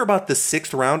 after about the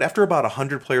 6th round, after about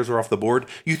 100 players are off the board,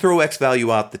 you throw X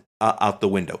value out the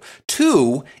window.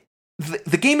 2,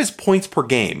 the game is points per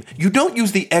game. You don't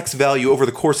use the X value over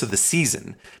the course of the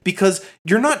season because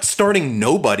you're not starting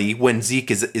nobody when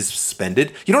Zeke is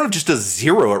suspended. You don't have just a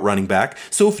 0 at running back.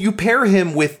 So if you pair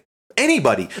him with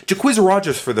anybody, Jacquizz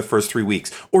Rodgers for the first 3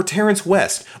 weeks, or Terrence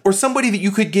West, or somebody that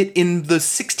you could get in the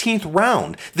 16th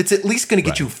round that's at least going to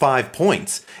get you 5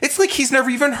 points. It's like he's never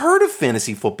even heard of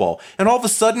fantasy football. And all of a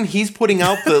sudden he's putting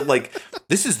out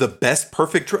this is the best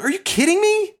perfect... Are you kidding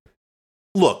me?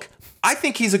 Look, I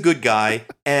think he's a good guy,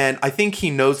 and I think he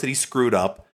knows that he screwed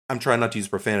up. I'm trying not to use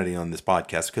profanity on this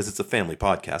podcast because it's a family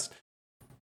podcast.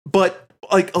 But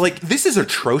this is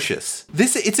atrocious.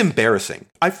 It's embarrassing.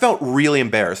 I felt really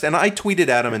embarrassed, and I tweeted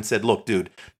at him and said, "Look,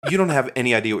 dude, you don't have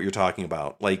any idea what you're talking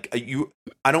about.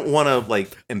 I don't want to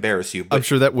embarrass you. But, I'm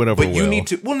sure that went over. But you need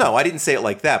to. Well, no, I didn't say it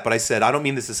like that. But I said I don't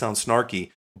mean this to sound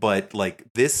snarky, but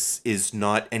this is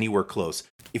not anywhere close.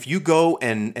 If you go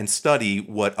and study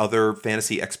what other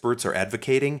fantasy experts are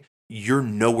advocating, you're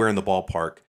nowhere in the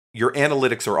ballpark. Your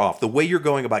analytics are off. The way you're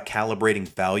going about calibrating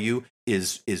value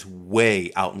is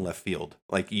way out in left field.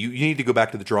 You need to go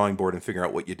back to the drawing board and figure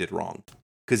out what you did wrong.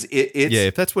 Because it's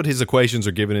if that's what his equations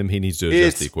are giving him, he needs to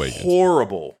adjust the equations. It's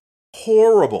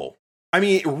horrible. I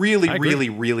mean, really, really,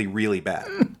 really, really bad.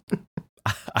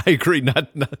 I agree.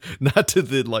 Not to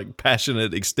the like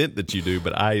passionate extent that you do,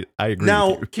 but I agree.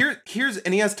 Now, with you. here's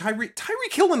and he has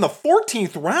Tyreek Hill in the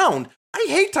 14th round. I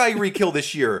hate Tyreek Hill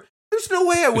this year. There's no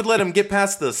way I would let him get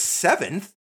past the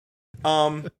 7th.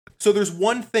 So there's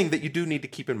one thing that you do need to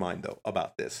keep in mind though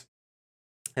about this.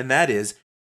 And that is,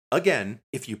 again,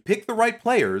 if you pick the right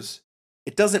players,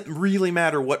 it doesn't really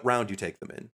matter what round you take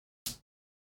them in.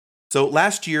 So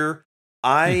last year,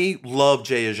 I loved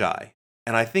Jay Ajayi,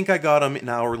 and I think I got him in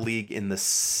our league in the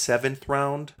 7th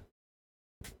round.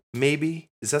 Maybe.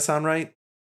 Does that sound right?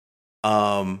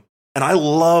 And I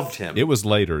loved him. It was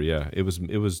later, yeah. It was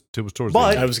towards but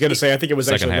the end. I was going to say, I think it was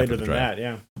actually later than draft. that,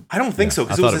 yeah. I don't think so,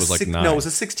 because it was like 9. No, it was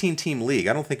a 16-team league.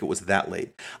 I don't think it was that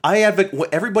late. I advocate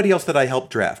everybody else that I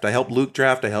helped draft. I helped Luke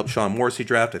draft. I helped Sean Morrissey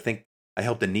draft. I think I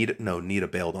helped Anita. No, Anita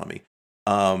bailed on me.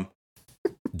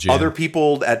 Other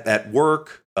people at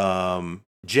work,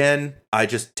 Jen, I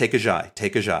just take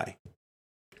Ajayi.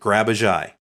 Grab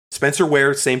Ajayi. Spencer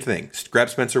Ware, same thing. Grab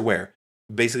Spencer Ware.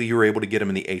 Basically, you were able to get him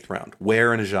in the 8th round.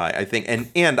 Ware and Ajayi, I think,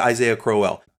 and Isaiah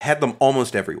Crowell. Had them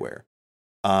almost everywhere.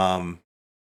 I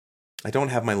don't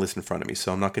have my list in front of me,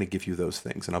 so I'm not going to give you those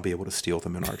things, and I'll be able to steal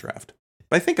them in our draft.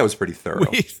 But I think I was pretty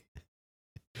thorough.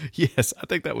 Yes, I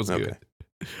think that was good.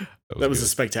 That was a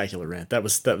spectacular rant. That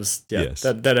was yeah. Yes.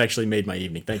 That actually made my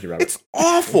evening. Thank you, Robert. It's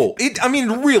awful.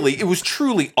 Really, it was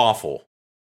truly awful.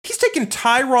 He's taking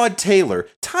Tyrod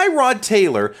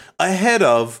Taylor ahead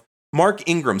of Mark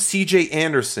Ingram, CJ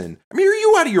Anderson. I mean, are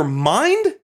you out of your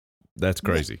mind? That's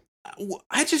crazy.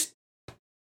 I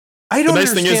don't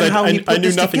understand how he put I knew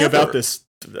this nothing together. about this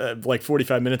like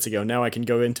 45 minutes ago. Now I can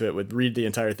go into it read the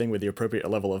entire thing with the appropriate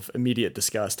level of immediate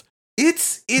disgust.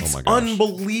 It's Oh my gosh.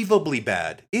 unbelievably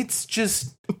bad. It's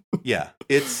just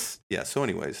So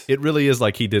anyways, It really is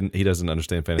like he doesn't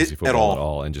understand fantasy football at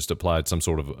all and just applied some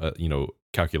sort of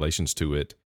calculations to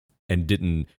it and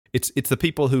didn't. It's the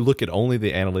people who look at only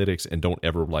the analytics and don't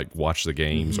ever like watch the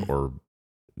games or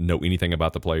know anything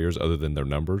about the players other than their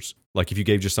numbers. Like if you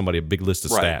gave just somebody a big list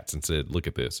of stats and said, "Look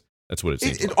at this," that's what it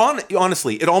seems like.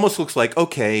 Honestly, it almost looks like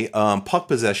okay, puck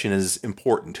possession is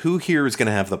important. Who here is going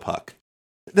to have the puck?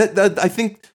 That I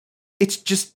think it's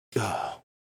just.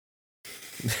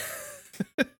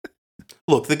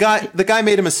 Look, the guy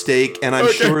made a mistake, and I'm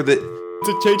sure that.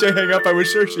 Did JJ hang up? I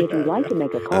was sure she If you'd like to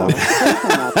make a call, please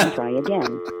hang up and try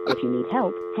again. If you need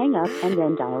help, hang up and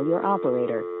then dial your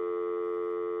operator.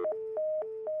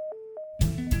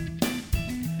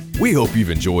 We hope you've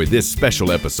enjoyed this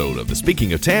special episode of the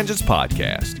Speaking of Tangents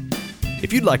podcast.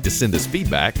 If you'd like to send us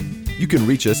feedback, you can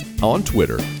reach us on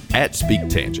Twitter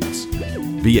 @SpeakTangents,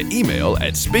 via email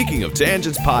at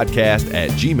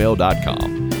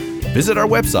speakingoftangenspodcast@gmail.com. Visit our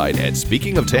website at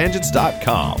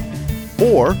speakingoftangents.com.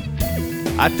 Or,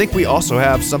 I think we also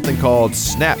have something called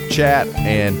Snapchat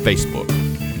and Facebook.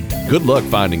 Good luck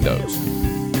finding those.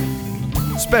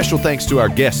 Special thanks to our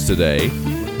guests today,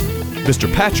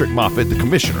 Mr. Patrick Moffett, the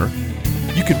Commissioner.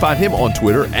 You can find him on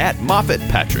Twitter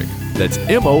 @MoffettPatrick. That's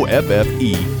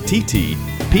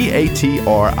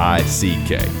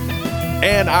MOFFETTPATRICK.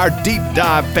 And our deep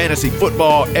dive fantasy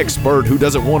football expert who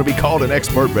doesn't want to be called an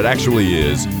expert but actually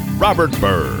is, Robert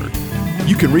Bird.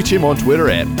 You can reach him on Twitter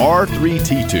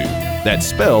 @R3T2. That's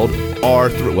spelled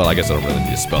R3. Well, I guess I don't really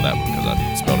need to spell that one because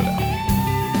I spelled it out.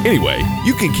 Anyway,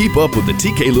 you can keep up with the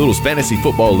TK Littles Fantasy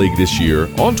Football League this year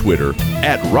on Twitter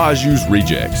 @Raju's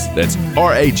Rejects. That's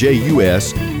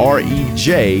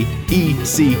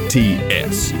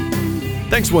RAJUSREJECTS.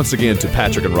 Thanks once again to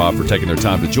Patrick and Rob for taking their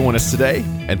time to join us today,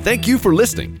 and thank you for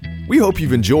listening. We hope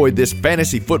you've enjoyed this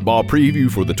fantasy football preview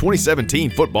for the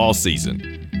 2017 football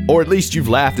season, or at least you've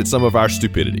laughed at some of our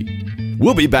stupidity.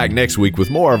 We'll be back next week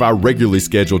with more of our regularly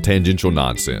scheduled tangential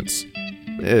nonsense.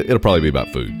 It'll probably be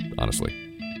about food, honestly.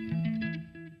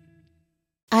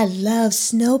 I love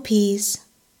snow peas,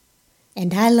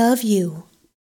 and I love you.